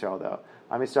to Am Yisrael though.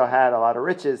 Am Yisrael had a lot of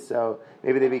riches, so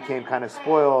maybe they became kind of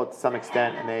spoiled to some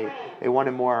extent, and they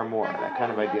wanted more and more, that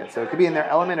kind of idea. So it could be in their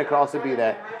element. It could also be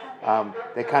that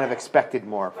they kind of expected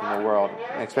more from the world,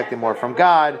 expected more from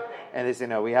God, and they say,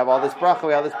 no, we have all this bracha,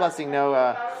 we have all this blessing. No,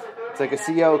 it's like a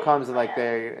CEO comes and like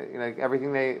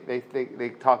everything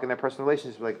they talk in their personal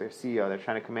relationships like their CEO. They're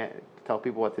trying to tell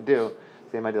people what to do.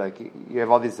 So they might be like, you have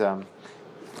all these. Okay,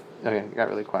 it got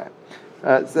really quiet.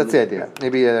 So that's the idea.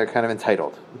 Maybe they're kind of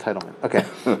entitlement. Okay.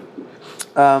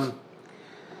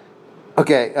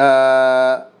 Okay.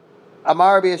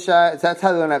 Amar Rabbi Yeshai. That's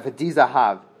how they learn that for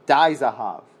Dizahav.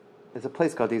 Dizahav. There's a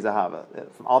place called Dizahav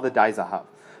from all the Dizahav.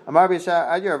 Amar Rabbi Yeshai.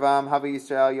 Ad Yoravam Havi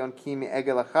Yisrael Yonkim Mi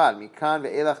Egel Achad Mikan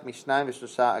VeElach Mishnayim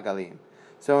VeShlosha Agalim.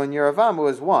 So in Yoravam it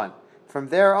was 1. From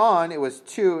there on it was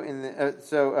 2. In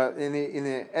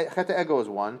the Chet Egel was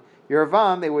 1.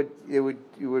 Yoravam, they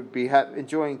would be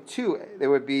enjoying 2. They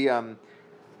would be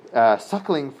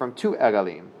suckling from 2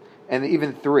 egalim, and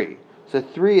even 3. So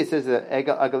 3, it says the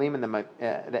egalim and the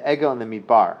egel and the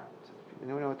midbar.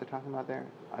 Anyone know what they're talking about there?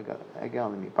 Egel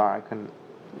and the midbar. I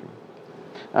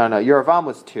don't know. Yoravam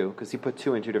was 2 because he put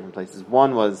 2 in 2 different places.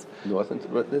 1 was north and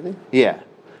did he? Yeah,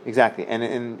 exactly.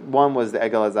 And 1 was the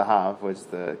egel azahav, was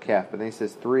the calf, but then he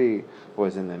says 3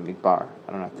 was in the midbar.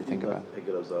 I don't have to think about it.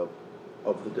 Egel azahav.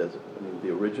 Of the desert, I mean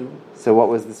the original. So what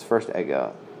was this first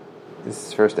egel?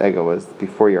 This first egel was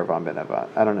before Yoravam ben Nebat.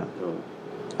 I don't know.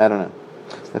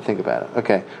 Let's think about it.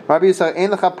 Okay.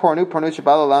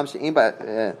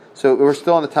 So we're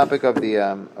still on the topic of the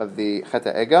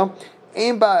Cheta Egel.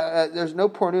 There's no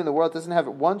pornu in the world. It doesn't have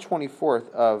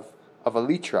 1/24th of a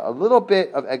litra, a little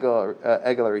bit of egel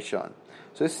rishon.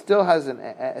 So it still has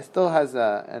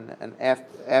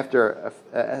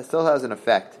an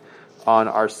effect on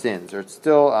our sins, or it's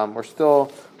still we're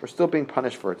still being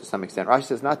punished for it to some extent. Rashi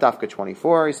says not dafka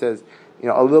 24. He says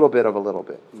a little bit of a little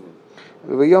bit. It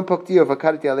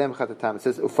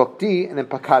says ufokti and then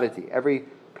pakadati. Every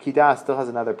pkidah still has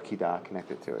another pkidah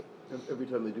connected to it. Every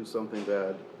time they do something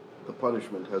bad, the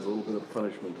punishment has a little bit of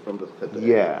punishment from the cheta.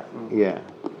 Yeah.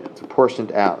 It's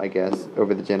apportioned out, I guess,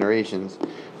 over the generations.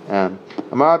 Or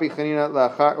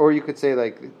you could say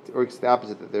or it's the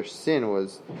opposite, that their sin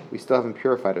was, we still haven't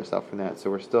purified ourselves from that,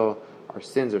 so our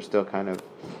sins are still kind of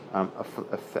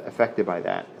affected by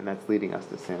that, and that's leading us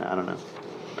to sin. I don't know.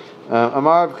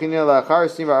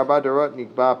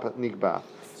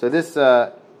 So this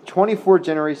 24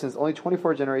 generations, only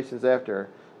 24 generations after,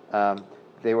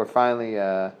 they were finally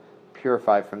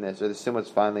purified from this, or the sin was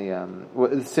finally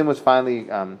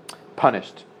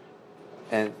punished.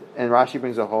 And Rashi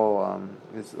brings a whole,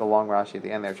 this is a long Rashi at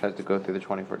the end there, tries to go through the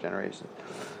 24 generations.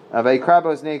 Okay.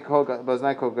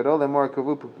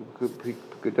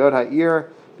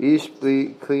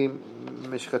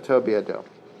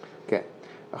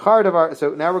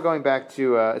 So now we're going back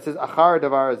to, it says, Achar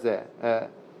davar zeh.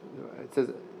 It says,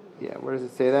 where does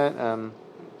it say that?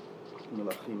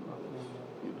 Melachim.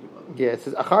 Yeah, it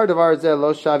says Achar davar zeh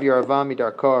lo shav Yoravam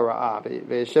midarko ra'ah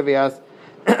ve'shevias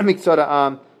miktzot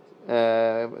ha'am.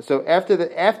 So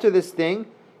after this thing,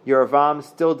 Yoravam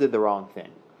still did the wrong thing.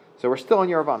 So we're still on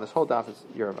Yoravam. This whole daf is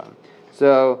Yoravam.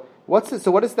 So what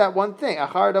is that one thing?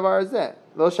 Achar davar zeh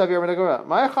lo shav Yoravam midarko ra'ah.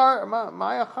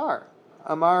 My achar.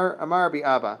 Amar bi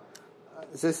Abba.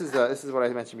 So this is what I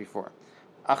mentioned before.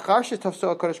 Achar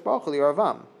shetafso HaKadosh Baruch Hu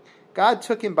Yoravam. God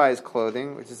took him by his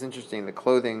clothing, which is interesting. The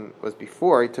clothing was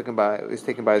before. He was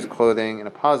taken by his clothing in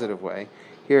a positive way.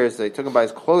 Here is he took him by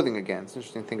his clothing again. It's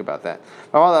interesting to think about that.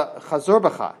 So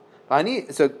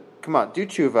come on, do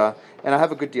tshuva, and I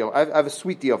have a good deal. I have a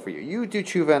sweet deal for you. You do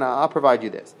tshuva, and I'll provide you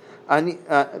this.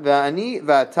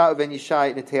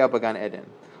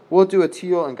 We'll do a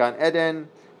tiyul in Gan Eden,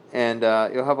 and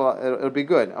you'll have it'll be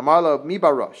good. Amarlo mi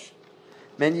barosh,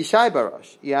 men yishai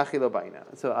barosh, yachi lo baina.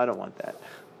 So I don't want that.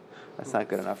 That's not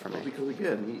good enough for me. Well, because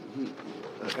again, he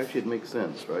actually it makes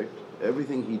sense, right?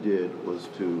 Everything he did was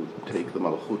to take the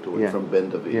malchut away from Ben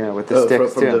David. Yeah, with the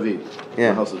sticks from David, from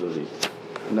the house of David.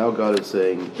 And now God is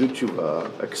saying, do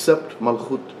tshuva, accept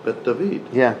malchut bet David.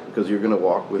 Yeah. Because you're going to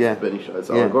walk with Ben Ishai.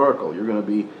 It's allegorical. You're going to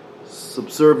be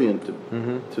subservient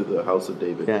to the house of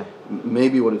David. Yeah.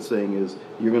 Maybe what it's saying is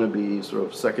you're going to be sort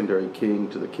of secondary king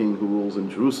to the king who rules in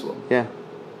Jerusalem. Yeah.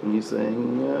 And he's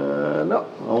saying, no,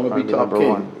 I want to be top number king.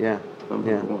 One. Yeah.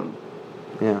 Number one.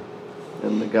 Yeah.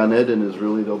 And the Gan Eden is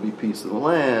really there'll be peace in the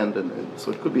land, and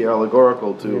so it could be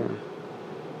allegorical to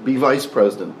be vice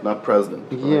president, not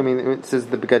president. Right? Yeah, I mean, it says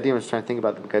the Begadim. I was trying to think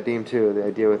about the Begadim too. The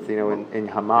idea with in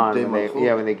Haman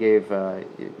when they gave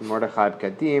Mordechai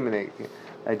Begadim, and the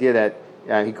idea that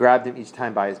he grabbed him each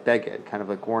time by his beged, kind of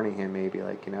like warning him, maybe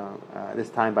like this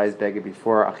time by his beged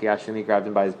before Achiashim he grabbed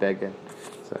him by his beged.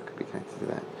 So it could be connected to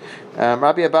that.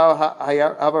 Rabbi Abau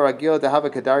Hava Ragil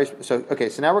Dehava Kadarish. So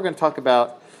now we're going to talk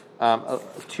about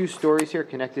two stories here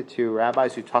connected to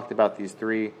rabbis who talked about these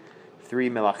three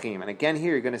melachim. And again,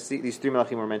 here you're going to see these three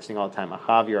melachim we're mentioning all the time: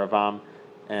 Achav, Yoravam,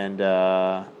 and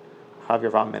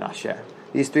Menashe.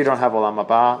 These three don't have olam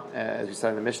haba, as we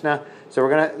said in the Mishnah. So we're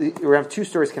going to have two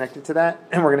stories connected to that,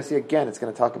 and we're going to see again. It's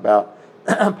going to talk about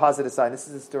positive side. This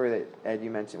is the story that Ed you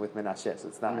mentioned with Menashe. So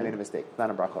it's not. I made a mistake. It's not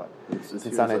a brachot. It's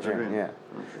in Sanhedrin. Yeah.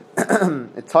 Okay.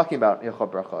 It's talking about ilchot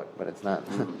brachot, but it's not.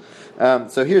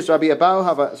 So here's Rabbi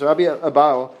Abau. So Rabbi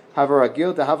Abau have a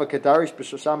ragil to have a kedarish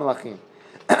b'shosha melachim.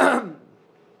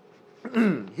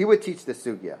 He would teach the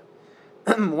sugya.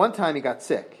 One time he got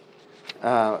sick.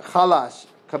 Chalash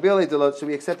kabili delot. So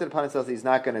he accepted upon himself that he's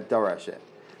not going to darash it.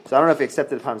 So I don't know if he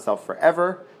accepted upon himself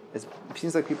forever. It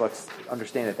seems like people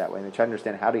understand it that way, and they try to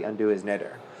understand how to undo his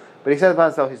neder. But he said upon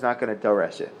himself he's not going to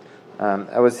doresh it.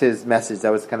 That was his message.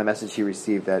 That was the kind of message he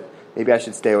received, that maybe I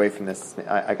should stay away from this.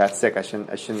 I got sick. I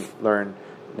shouldn't learn.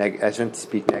 I shouldn't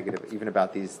speak negative even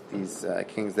about these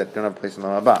kings that don't have a place in the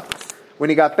Haba. When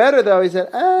he got better, though, he said,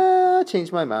 I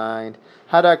changed my mind.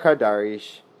 Hadar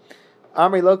Kardarish.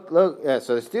 Amri, look.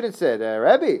 So the student said,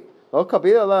 Rebbe,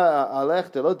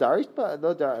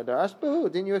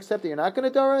 didn't you accept that you're not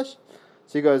going to darash?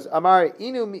 So he goes, Amar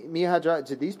inu mihadra.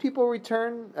 Did these people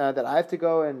return that I have to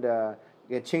go and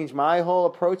change my whole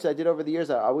approach that I did over the years?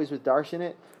 I always was darshing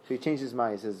it. So he changed his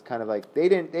mind. He says, kind of like they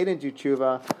didn't do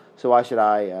tshuva. So why should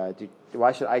I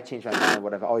change my mind?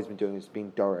 What I've always been doing is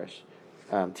being darash,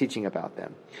 teaching about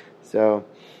them. So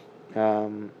I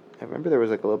remember there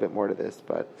was like a little bit more to this,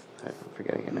 but I'm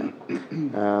forgetting it now.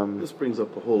 This brings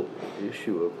up a whole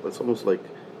issue of, it's almost like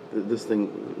this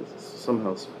thing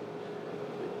somehow,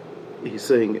 he's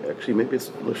saying, actually maybe it's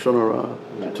Lashon Hara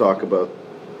to talk about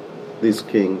these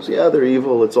kings. Yeah, they're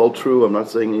evil, it's all true, I'm not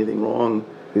saying anything wrong.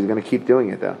 He's going to keep doing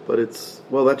it though. But that's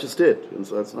just it, and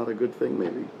so that's not a good thing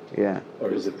maybe. Yeah. Or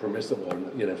is it permissible,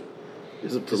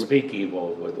 to speak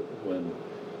evil when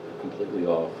completely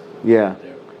off? Yeah.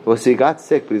 There? Well, so he got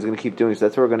sick, but he's going to keep doing it. So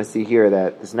that's what we're going to see here,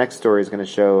 that this next story is going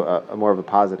to show a more of a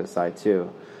positive side too.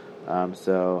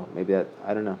 So maybe that,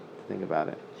 I don't know, think about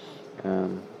it.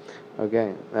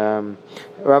 Okay.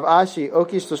 Rav Ashi,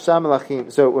 Okish Shloshah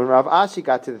Melachim. So when Rav Ashi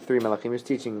got to the three Melachim, he was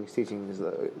teaching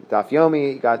Daf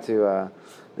Yomi, he got to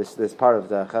this part of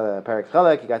the Parak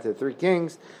Chalek, he got to the three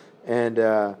kings, and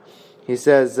he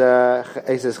says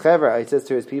Chevra, he says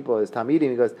to his people, his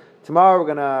Talmidim, he goes, tomorrow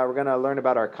we're gonna learn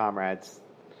about our comrades.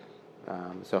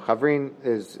 So Chavrin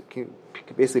is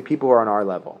basically people who are on our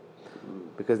level,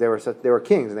 because they were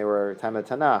kings and they were time of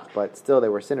Tanakh, but still they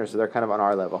were sinners, so they're kind of on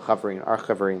our level. Chavrin, our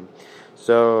Chavrin.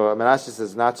 So Menashe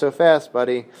says, "Not so fast,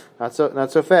 buddy. Not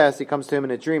so fast." He comes to him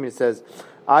in a dream and he says,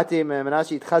 "Ati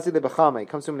Menashe itchazi lebachama." He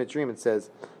comes to him in a dream and says,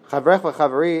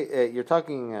 You're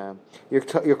talking.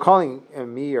 You're calling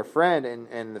me your friend,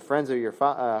 and the friends of your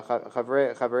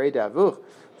chavrei davuch,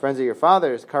 friends of your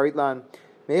fathers. Karitlan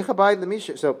meichabayit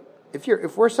lemisha. So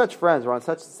if we're such friends, we're on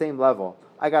such the same level.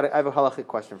 I have a halachic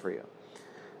question for you.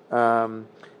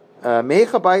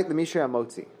 Meichabayit lemisha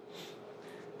amotzi.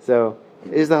 So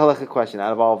is the halachic question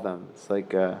out of all of them? It's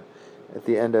like at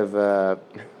the end of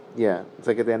it's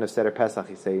like at the end of Seder Pesach.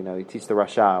 You say, you teach the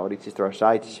Rasha. What do you teach the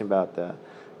Rasha? You teach him about the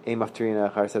Eim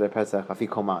Afterina Char Seder Pesach Afi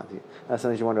Koman.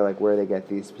 Sometimes you wonder where they get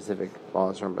these specific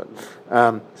laws from. But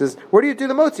it says, where do you do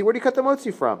the motzi? Where do you cut the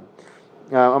motzi from?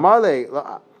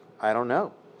 Amarle, I don't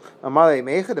know. Amarle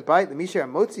Meicha the bite the Misha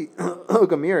motzi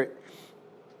Gamir.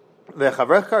 The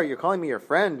Chavrechar, you're calling me your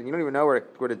friend, and you don't even know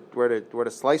where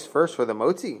to slice first for the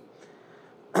motzi.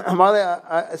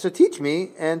 So teach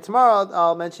me, and tomorrow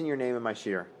I'll mention your name in my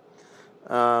shir.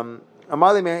 Amali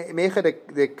mecha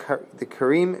the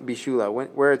karim bishula,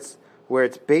 where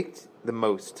it's baked the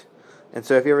most. And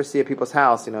so if you ever see at people's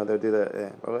house, they'll do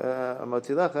the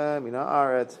motilecha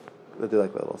aretz. They'll do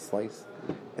like a little slice,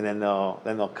 and then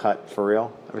they'll cut for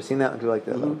real. Ever seen that? Do like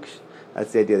that? Mm-hmm.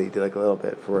 That's the idea that you do like a little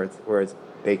bit for where it's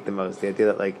baked the most. The idea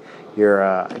that like you're,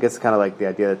 I guess, kind of like the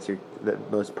idea that's the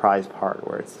most prized part,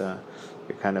 where it's you're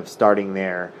kind of starting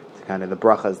there. Kind of the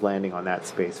bracha is landing on that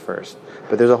space first,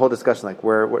 but there's a whole discussion like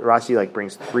where Rashi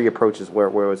brings three approaches where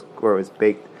it was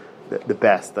baked the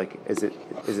best. Like is it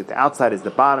the outside, is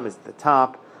the bottom, is it the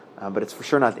top? But it's for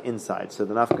sure not the inside. So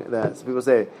some people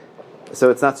say, so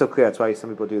it's not so clear. That's why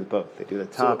some people do both. They do the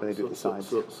top and they do the sides.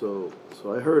 So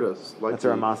I heard a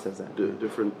slightly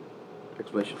different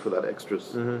explanation for that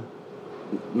extras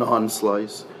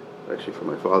non-slice, actually from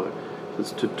my father.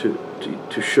 It's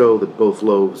to show that both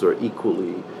loaves are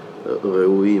equally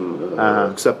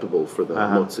acceptable for the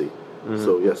motzi. Mm-hmm.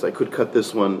 So yes, I could cut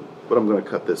this one, but I'm going to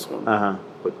cut this one.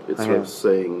 But it's sort of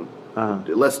saying,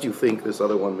 lest you think this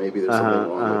other one, maybe there's something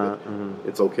wrong with it.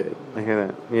 It's okay. I hear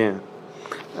that. Yeah.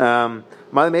 So,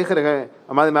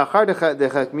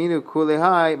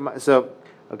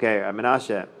 okay,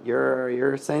 Menashe,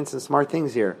 you're saying some smart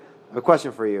things here. I have a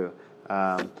question for you.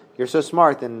 You're so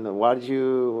smart, then what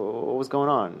was going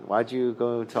on? Why'd you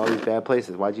go to all these bad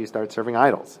places? Why'd you start serving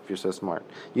idols if you're so smart?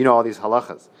 You know all these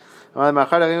halachas.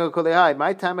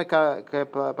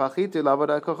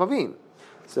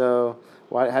 So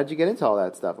how'd you get into all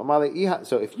that stuff?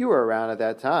 So if you were around at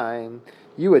that time,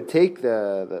 you would take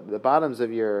the bottoms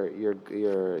of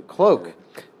your cloak,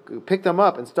 pick them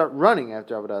up, and start running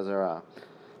after Avodah Zarah.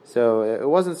 So it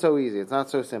wasn't so easy. It's not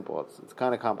so simple. It's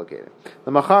kind of complicated. The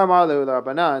Machar Marlu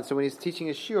Rabbanan. So when he's teaching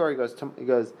his shiur, he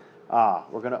goes,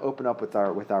 we're going to open up with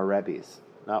our rebbes,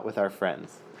 not with our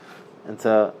friends. And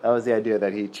so that was the idea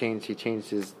that he changed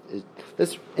his.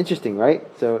 That's interesting, right?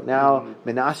 So now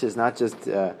Menashe is not just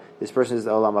this person is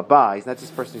the Olam Haba. He's not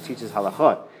just a person who teaches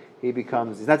halachot.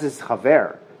 He's not just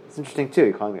chaver. It's interesting too.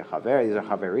 You're calling me a chaver. These are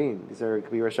chaverim. These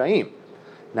could be rashaim.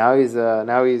 Now he's our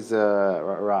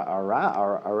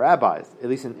rabbis, at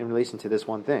least in relation to this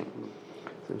one thing.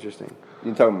 It's interesting.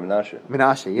 You're talking about Menashe.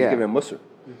 Menashe, yeah. He's giving him Musar.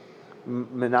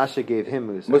 Menashe gave him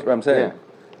Musar. I'm saying.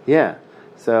 Yeah.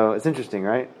 So it's interesting,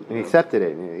 right? And he accepted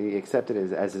it. He accepted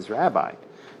it as his rabbi.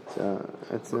 So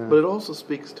it's. But it also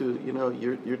speaks to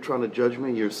you're trying to judge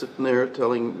me. You're sitting there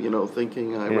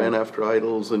thinking I ran after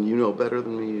idols and you know better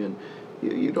than me and.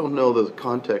 You don't know the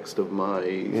context of my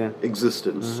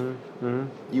existence. Mm-hmm. Mm-hmm.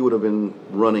 You would have been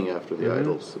running after the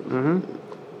idols.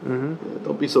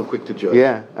 Don't be so quick to judge.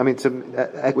 Yeah, I mean,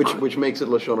 which makes it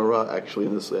lashon hara actually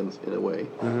in a sense, in a way.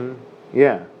 Mm-hmm.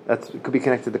 Yeah, it could be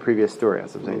connected to the previous story.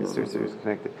 That's what I'm saying. The story is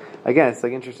connected. Again, it's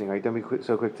interesting. Don't be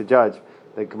so quick to judge.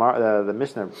 The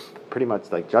Mishnah pretty much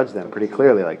judged them pretty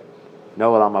clearly.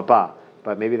 No olam haba,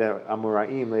 but maybe the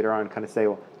Amoraim later on kind of say,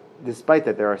 well, despite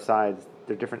that, there are sides.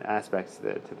 There are different aspects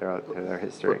to their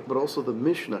history. But also the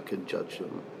Mishnah can judge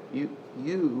them.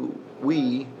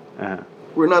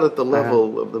 We're not at the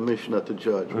level of the Mishnah to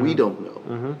judge. Mm-hmm. We don't know.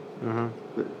 Mm-hmm.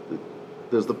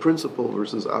 There's the principle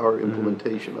versus our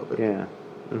implementation of it. Yeah.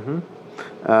 Mm-hmm.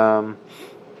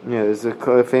 There's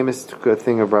a famous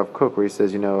thing of Rav Kook where he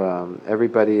says,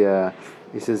 everybody.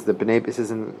 He says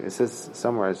it says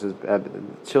somewhere. It says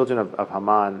children of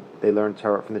Haman they learn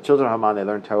Torah from the children of Haman. They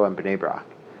learn Torah in Bnei Brak.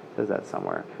 Says that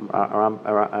somewhere.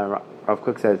 Rav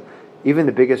Kook says even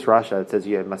the biggest Rasha, it says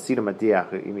you have Masida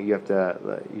Madiach.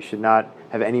 You should not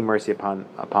have any mercy upon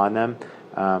them.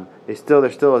 There still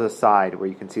is a side where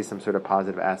you can see some sort of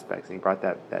positive aspects. And he brought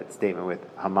that statement with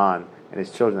Haman and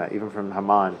his children. That even from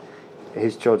Haman,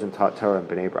 his children taught Torah in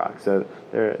Bnei Brak. So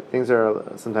things are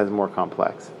sometimes more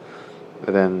complex.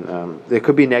 But then there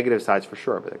could be negative sides for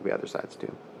sure, but there could be other sides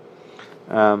too.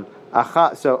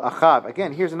 Achav,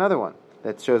 again, here's another one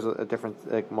that shows a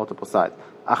different, like, multiple sides.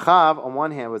 Achav, on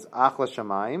one hand, was Ach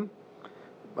l'shamayim.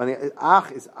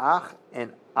 Ach is Ach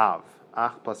and Av.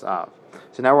 Ach plus Av.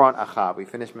 So now we're on Achav. We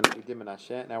did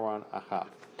Menashe, now we're on Achav.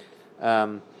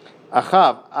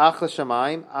 Achav, Ach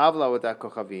l'shamayim, Av la'odat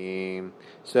kochavim.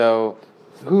 So,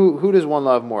 who does one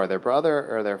love more, their brother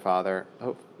or their father?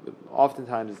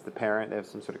 Oftentimes it's the parent. They have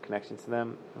some sort of connection to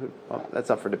them. Well, that's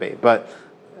up for debate. But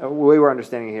the way we're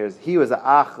understanding here is he was a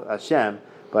Ach Hashem,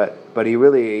 but he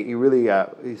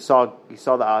saw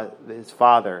his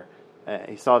father.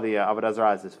 He saw the Avodah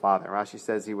Zarah as his father. Rashi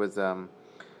says he was Ach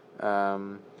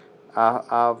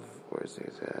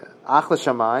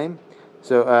l'shamayim.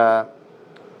 So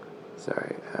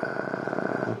sorry.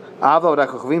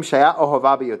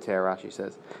 Rashi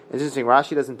says. It's interesting.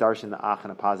 Rashi doesn't darshan the ach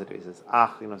in a positive. He says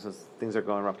ach. So things are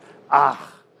going wrong. Ach.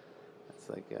 It's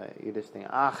like Yiddish thing.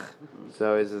 Ach.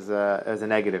 So it's as a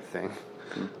negative thing.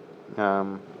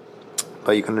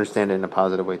 But you can understand it in a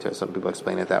positive way too. Some people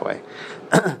explain it that way.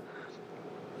 So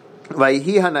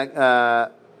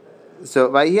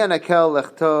Vayihi hanakel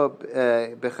lechto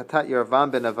bechatat Yoravam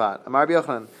ben Nevat. Amar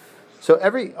Yochanan. So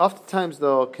oftentimes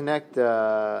they'll connect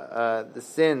the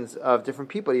sins of different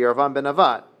people to Yoravam ben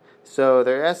Nevat. So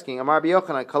they're asking, Amar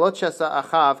Yochanan, Kalot shasa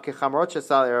Achav kechamrot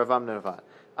shasa Yoravam ben Nevat.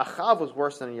 Achav was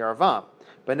worse than Yoravam,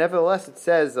 but nevertheless it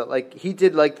says that like he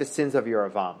did like the sins of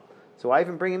Yoravam. So why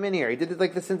even bring him in here? He did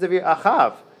like the sins of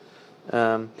Achav.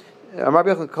 Amar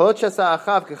Yochanan, Kalot shasa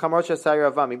Achav kechamrot shasa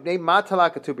Yoravam. Ibnei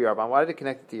matala katuv Yoravam. Why did it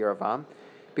connect it to Yoravam?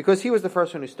 Because he was the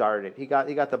first one who started it. He got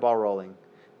the ball rolling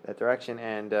that direction,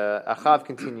 and Achav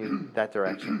continued that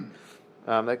direction.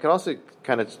 I could also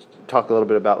kind of talk a little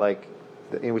bit about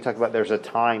we talked about there's a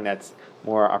time that's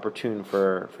more opportune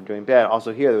for doing bad.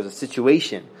 Also here there was a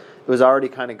situation. It was already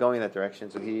kind of going that direction,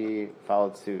 so he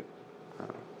followed suit.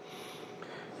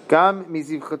 Gam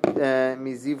miziv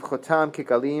chotam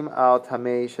kikalim al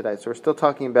tamei shadai. So we're still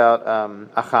talking about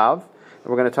Achav, and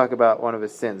we're going to talk about one of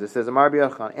his sins. It says, Amar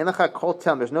b'yachan, en lecha kol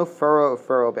tel, there's no furrow of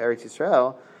Eretz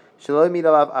Yisrael, shelo yimid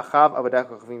alav Achav avodat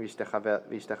kochavim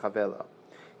v'yishtechavelo.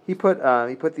 He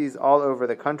put these all over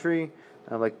the country,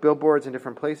 like billboards in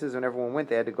different places. When everyone went,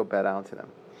 they had to go bow down to them.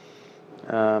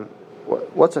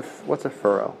 What's a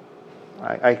furrow?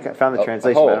 I found the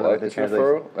translation. But I don't know what the translation.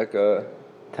 Furrow, like a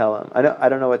Telem. I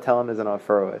don't know what telem is and what a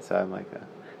furrow is. So I'm like,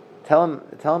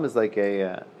 telem is like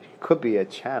it could be a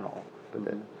channel,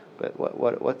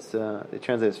 but what's it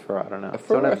translates for? I don't know. A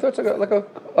furrow. I thought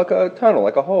it's like a tunnel,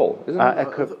 like a hole. Isn't it? I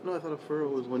thought a furrow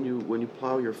was when you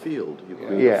plow your field. You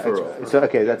create a furrow. So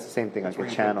okay, that's the same thing, like a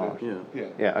channel.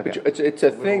 Yeah. Okay. It's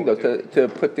a thing though to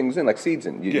put things in, like seeds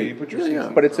in. You put your seeds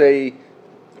in. But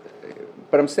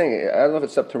But I'm saying, I don't know if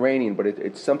it's subterranean, but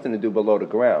it's something to do below the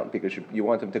ground, because you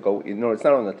want them to go, it's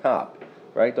not on the top,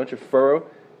 right? Don't you furrow?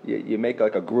 You make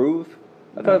like a groove?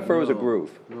 I thought a furrow was a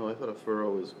groove. No, I thought a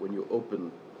furrow is when you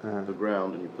open the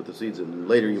ground and you put the seeds in, and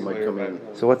later you might come in.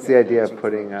 So what's the idea of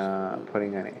putting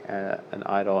an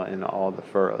idol in all the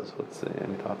furrows?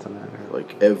 Any thoughts on that?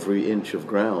 Like every inch of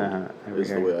ground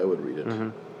is the way I would read it.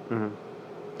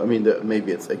 I mean,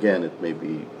 maybe it may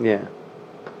be... Yeah.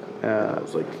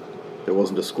 It's like... There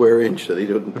wasn't a square inch that he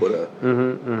didn't put a...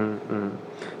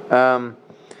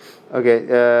 Okay.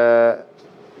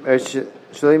 So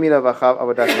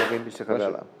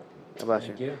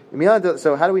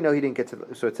how do we know he didn't get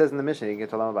to... So it says in the mission he didn't get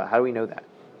to Lama. How do we know that?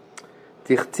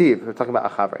 Tichtiv. We're talking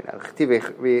about Achav right now. Tichtiv.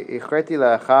 Ichreti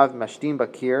la'achav mashtim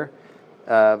bakir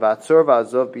va'atzor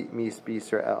va'azov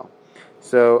b'Yisrael.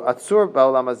 So atzor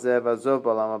ba'olam hazeh va'azov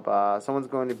ba'olam haba. Someone's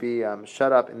going to be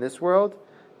shut up in this world,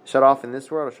 shut off in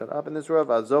this world, or shut up in this world.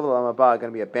 Va'azov ba'olam haba,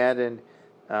 going to be abandoned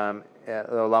olam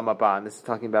haba. And this is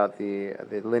talking about the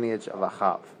lineage of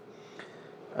Achav.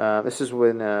 This is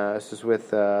with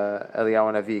Eliyahu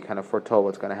Navi kind of foretold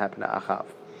what's going to happen to Achav.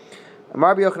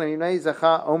 Amar b'Yochanan Yimnei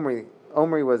Zacha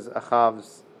Omri was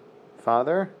Achav's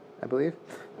father, I believe.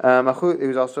 He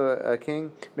was also a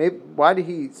king. Maybe why did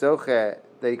he zoche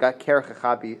that he got Kerech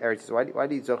Achav Eretz Yisrael? Why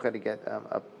did he zoche to get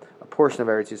a portion of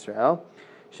Eretz Yisrael?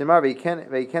 Shemar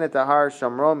v'yiken et ahar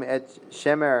shamrom et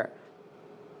shemer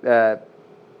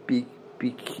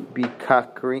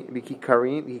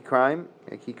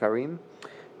b'kikarim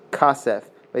kasef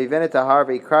v'yiven et ahar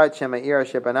v'yikra et shem ha'ir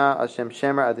shebana al shem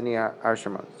shemer adoni har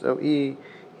shemron. So he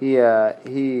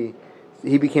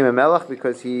became a melech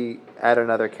because he added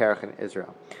another kerech in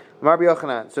Israel.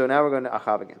 So now we're going to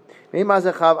Achav again.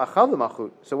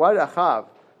 So why did Achav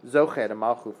zochet a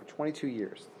malchut for 22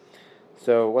 years?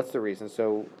 So what's the reason?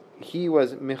 So he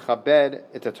was michabed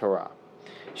et Torah.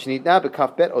 Shnitna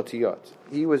b'kaf bet otiyot.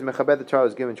 He was mechabed the Torah,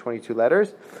 was given 22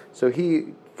 letters, so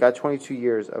he got 22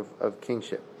 years of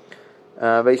kingship.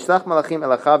 Vayishlach malachim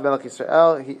el Achav melech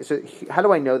Yisrael. How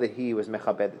do I know that he was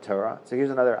mechabed the Torah? So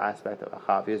here's another aspect of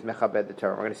Achav. He was mechabed the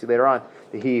Torah. We're going to see later on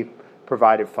that he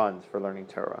provided funds for learning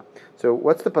Torah. So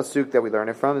what's the pasuk that we learn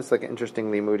it from? It's like an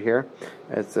interesting limud here.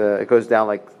 It goes down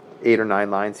like 8 or 9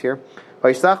 lines here.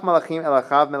 Vayishlach malachim el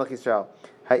Achav melech Yisrael.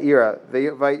 Ha'ira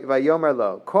vayomer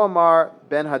lo Komar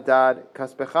ben Hadad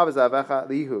kaspecha v'zavecha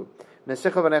lihu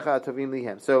nesecha v'necha atovim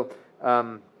lihem. So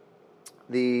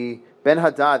the Ben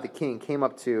Hadad, the king, came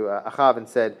up to Achav and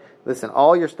said, "Listen,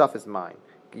 all your stuff is mine.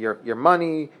 Your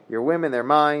money, your women, they're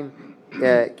mine. I'm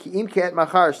going to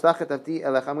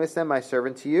send my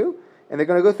servant to you, and they're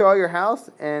going to go through all your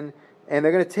house, and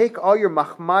they're going to take all your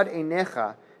mahmad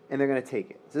einecha, and they're going to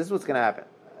take it. So this is what's going to happen.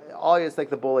 It's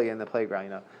like the bully in the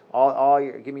playground,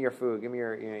 give me your food, give me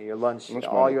your lunch.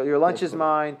 Your lunch is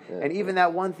mine, and even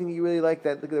that one thing you really like,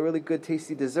 that the really good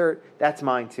tasty dessert, that's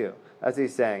mine too." That's what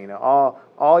he's saying.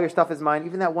 All your stuff is mine.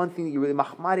 Even that one thing that you really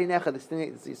mahmadi necha, this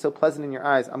thing is so pleasant in your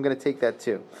eyes, I'm going to take that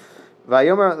too.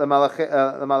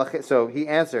 So he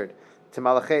answered to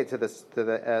Malachi, to the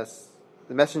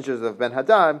messengers of Ben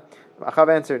Hadad. Achav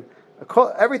answered,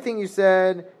 everything you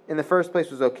said in the first place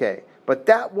was okay, but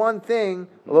that one thing,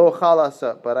 lo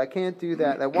chalasa, but I can't do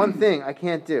that. That one thing I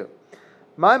can't do.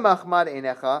 My mahmad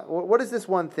einecha. What is this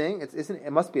one thing?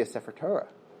 It must be a Sefer Torah.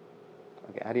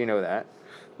 Okay, how do you know that?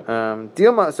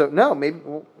 Dilma. So no, maybe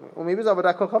it's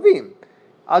avodat kochavim.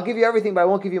 I'll give you everything, but I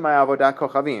won't give you my avodat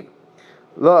kochavim.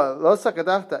 Lo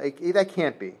sakadachta. That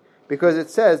can't be, because it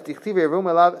says dichtiv yerum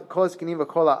elav kol eskenim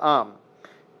v'kol ha'am.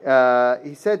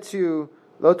 He said to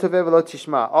lo toveh v'lo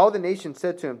tishma. All the nations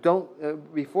said to him, don't.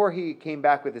 Before he came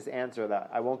back with this answer that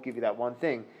I won't give you that one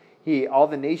thing, all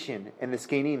the nation and the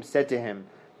skenim said to him,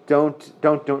 don't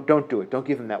do it. Don't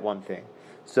give him that one thing.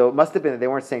 So it must have been that they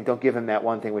weren't saying, don't give him that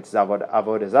one thing, which is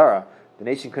avodah zarah. The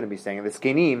nation couldn't be saying it. The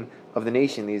skenim of the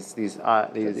nation, the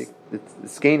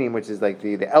skenim, which is like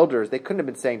the elders, they couldn't have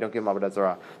been saying, don't give him avodah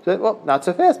zarah. So, not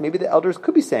so fast. Maybe the elders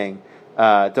could be saying,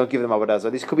 don't give them avodah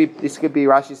zarah. These could be,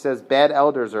 Rashi says, bad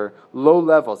elders or low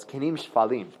levels, kenim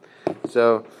shfalim.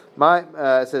 So,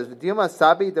 it says, v'dilma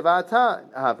sabi devata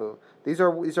havu. These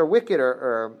are wicked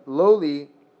or lowly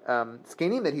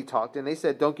skenim that he talked, and they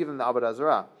said, don't give him the avodah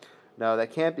zarah. No,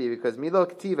 that can't be, because Milo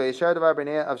Ketiva Yeshar Davar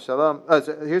B'nei Avshalom.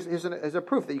 So here's a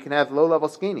proof that you can have low level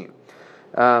skenim.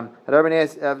 Hadar B'nei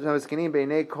Skenim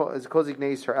B'nei Kol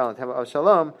Zignei Yisrael and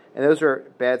Avshalom, and those are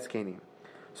bad skenim.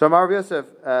 So Amar Rav Yosef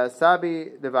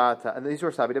Sabi Devata, and these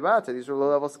were Sabi Devata. These were low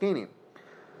level skenim.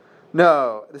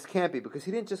 No, this can't be, because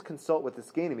he didn't just consult with the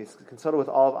skenim; he consulted with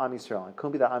all of Am Yisrael. It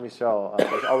couldn't be that Am Yisrael.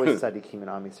 There's always tzaddikim in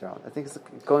Am Yisrael. I think it's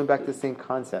going back to the same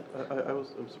concept. I'm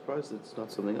surprised it's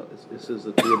not something else. It says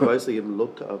that the advice they give him,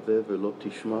 lot ta'aveh ve'lot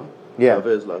tishma. Yeah.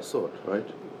 Ta'aveh is la'asot, right?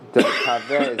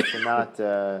 Ta'aveh is to not.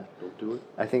 Don't do it.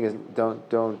 I think is don't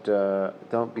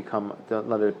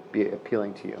let it be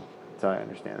appealing to you. That's how I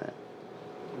understand that.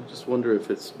 I just wonder if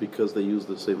it's because they use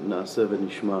the same na'aseh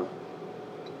v'nishma.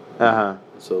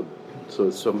 So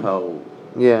it's somehow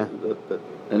that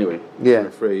anyway. Yeah.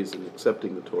 The phrase is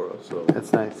accepting the Torah. So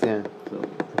that's nice. Yeah. So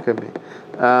it could be.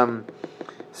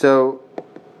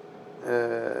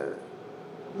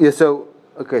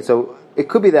 So it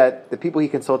could be that the people he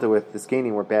consulted with, the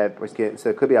skenim, were bad. So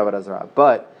it could be avodah zarah.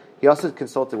 But he also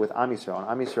consulted with Am Yisrael, and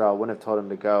Am Yisrael wouldn't have told him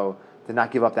to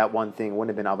not give up that one thing. It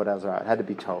wouldn't have been avodah zarah. It had to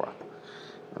be Torah.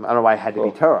 I don't know why it had to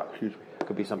be Torah. It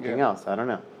could be something else. I don't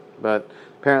know. But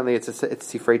apparently it's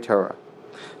Sifrei Torah.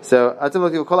 So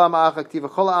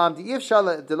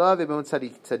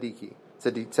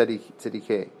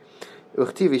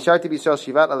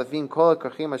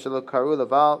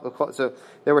so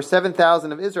there were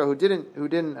 7,000 of Israel who didn't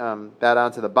bow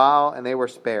down to the Baal, and they were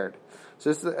spared. So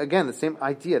this is again the same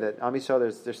idea that Am Yisrael,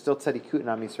 there's still tzadikut in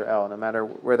Am Yisrael, no matter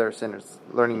where they're sinners,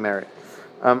 learning merit.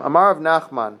 Amar of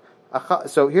Nachman.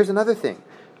 So here's another thing.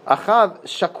 Achav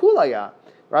shakulaya.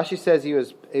 Rashi says he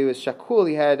was shakul.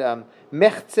 He had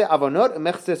mechze avonot and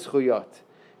mechze zchuyot.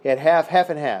 He had half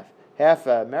and half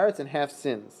merits and half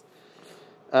sins.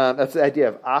 That's the idea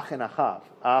of ach and achav.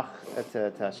 Ach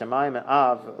to Shemayim, and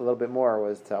av a little bit more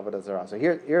was to avodah zarah. So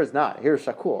here's not. Here's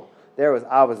shakul. There was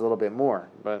av was a little bit more.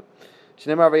 But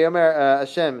Shneimar vayomer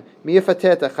Hashem mi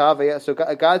yafatet achav. So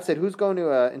God said, who's going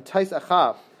to entice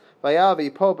Achav? Vayav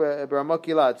yipo b'ramot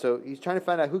Gilad. So he's trying to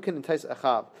find out who can entice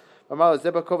Achav.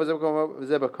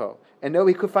 And no,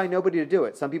 he could find nobody to do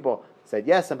it. Some people said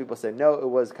yes, some people said no. It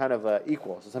was kind of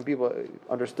equal. So some people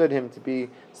understood him to be,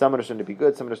 some understood him to be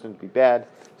good, some understood him to be bad.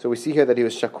 So we see here that he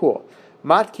was shakul.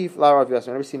 Matkif la Rav Yosef.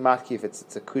 Whenever you see matkif,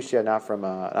 it's a kushya, not from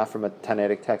a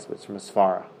Tanaitic text, but it's from a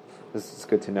svara. This is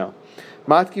good to know.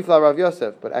 Matkif la Rav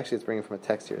Yosef, but actually it's bringing from a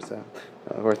text here, so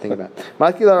worth thinking about.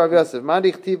 Matkif la Rav Yosef.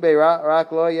 Mandi chtiv be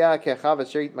rak lo ya kechav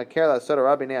asher yitmaker la sod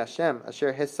rabbi Hashem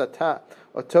asher hisata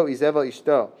oto izevel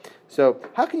ishto. So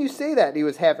how can you say that he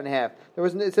was half and half?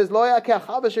 It says lo ya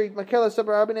kechav asher yitmaker la sod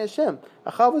rabbi Hashem.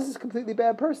 Achav was this completely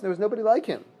bad person. There was nobody like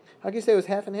him. How can you say it was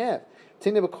half and half?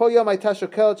 His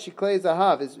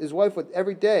wife would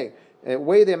every day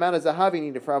weigh the amount of zahav he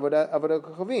needed for avodah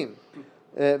kochavim.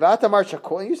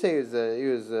 You say he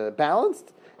was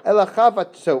balanced.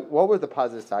 So what were the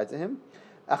positive sides of him?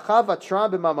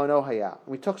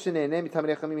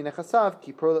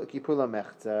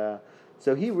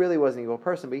 So he really was an evil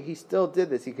person, but he still did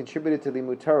this. He contributed to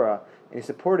the Torah and he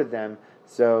supported them.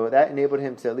 So that enabled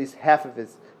him to at least half of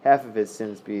his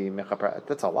sins be mechaper.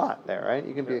 That's a lot there, right?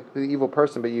 You can be an evil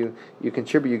person, but you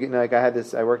contribute. Like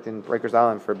I worked in Rikers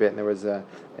Island for a bit, and there was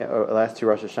last 2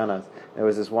 Rosh Hashanahs. There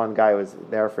was this one guy who was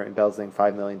there for embezzling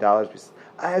 $5 million.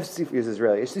 I have Sifrei, he was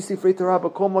Israeli. Sifrei Torah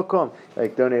b'kol makom.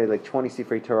 Like donated like 20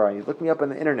 Sifrei Torah. He looked me up on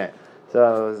the internet.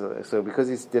 So because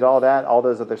he did all that, all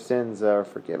those other sins are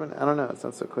forgiven. I don't know. It's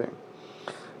not so clear.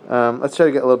 Let's try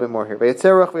to get a little bit more here.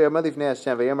 So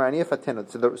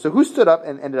who stood up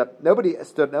and ended up? Nobody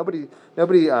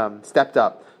stepped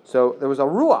up. So there was a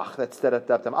ruach that stepped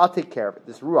up. I'll take care of it.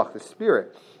 This ruach, the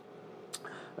spirit.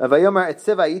 So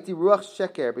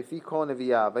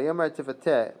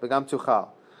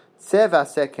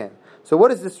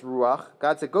what is this ruach?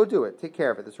 God said, go do it. Take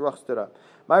care of it. This ruach stood up.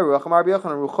 My ruach,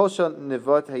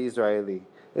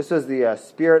 this was the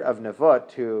spirit of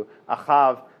Nevot who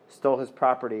Achav stole his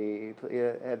property. He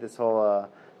had this whole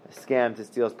scam to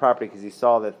steal his property because he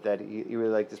saw that he really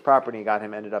liked his property. He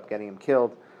ended up getting him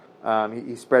killed.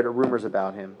 He spread rumors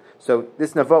about him. So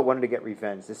this Nevot wanted to get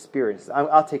revenge. This spirit says,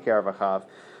 I'll take care of Achav.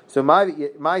 So my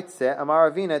tzeh,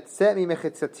 Amar Avina, tzeh mi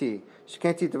mechitzati,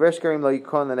 shkenti dover shkarim lo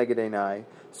yikon leneged einai.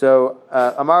 So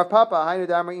Amar Papa, Hainu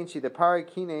Damar Inchi, the Pari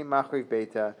Kine Machriv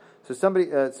Beta. So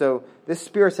so this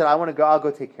spirit said, I want to go, I'll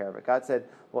go take care of it. God said,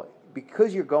 well,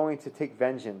 because you're going to take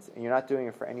vengeance and you're not doing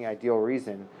it for any ideal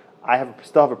reason, I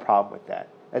still have a problem with that.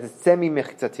 That's a semi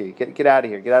mechitzati. Get out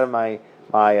of here. Get out of my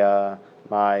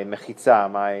mechitza,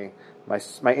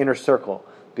 my inner circle,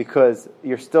 because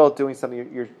you're still doing something.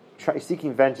 You're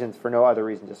seeking vengeance for no other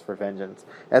reason, just for vengeance.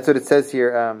 That's what it says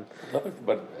here.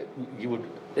 But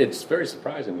it's very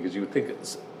surprising because you would think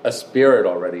it's a spirit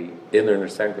already in their inner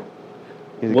sanctum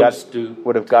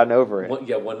would have gotten over it. Would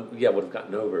have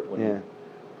gotten over it.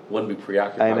 Wouldn't be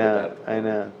preoccupied with that. I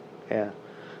know. Yeah.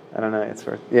 I don't know. It's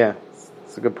a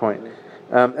good point.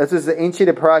 This is the Einchi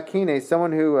de Parakine,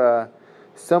 someone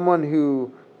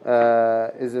who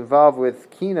is involved with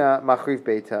Kina Machriv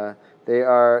Beta. They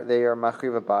are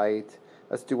Machriv Abayit.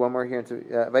 Let's do one more here.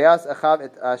 Vayas Achav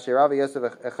et Asherah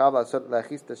v'Yosef Achav la'asot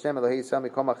la'achis Hashem Elohei Yisrael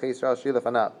mikol malchei Yisrael shir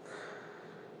lefanav.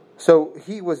 So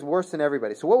he was worse than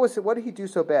everybody. So what did he do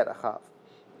so bad, Achav?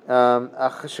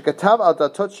 Shekatav al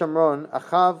datot Shamron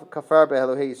Achav kafar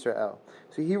be'Elohei Yisrael.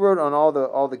 So he wrote on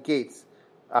all the gates.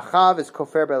 Achav is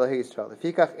kafar be'Elohei Yisrael.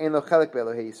 Lefikach ein lo chelek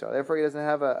be'Elohei Yisrael. Therefore, he doesn't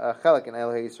have a chelek in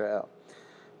Elohei Yisrael.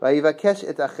 Vayivakesh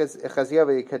et Achaziah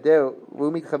v'yikadeu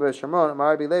v'umitchaber Shamron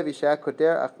Amar Rabbi Levi she'ah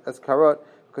koder azkarot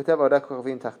kotev odak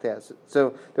kochavim tachteh.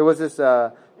 So there was this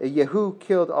Yehu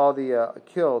killed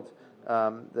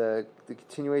the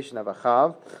continuation of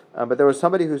Achav, but there was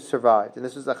somebody who survived, and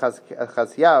this was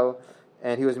Achaziah,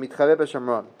 and he was mitchaber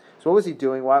b'Shamron. So what was he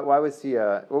doing? What was he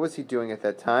doing at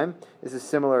that time? This is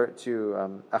similar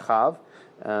to Achav.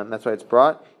 That's why it's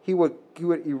brought. He would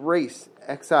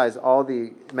excise all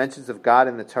the mentions of God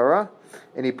in the Torah,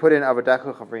 and he put in Avodah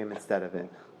Chavrim instead of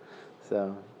it.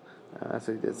 So that's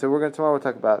what he did. So tomorrow we'll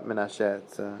talk about Menashe.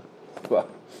 It's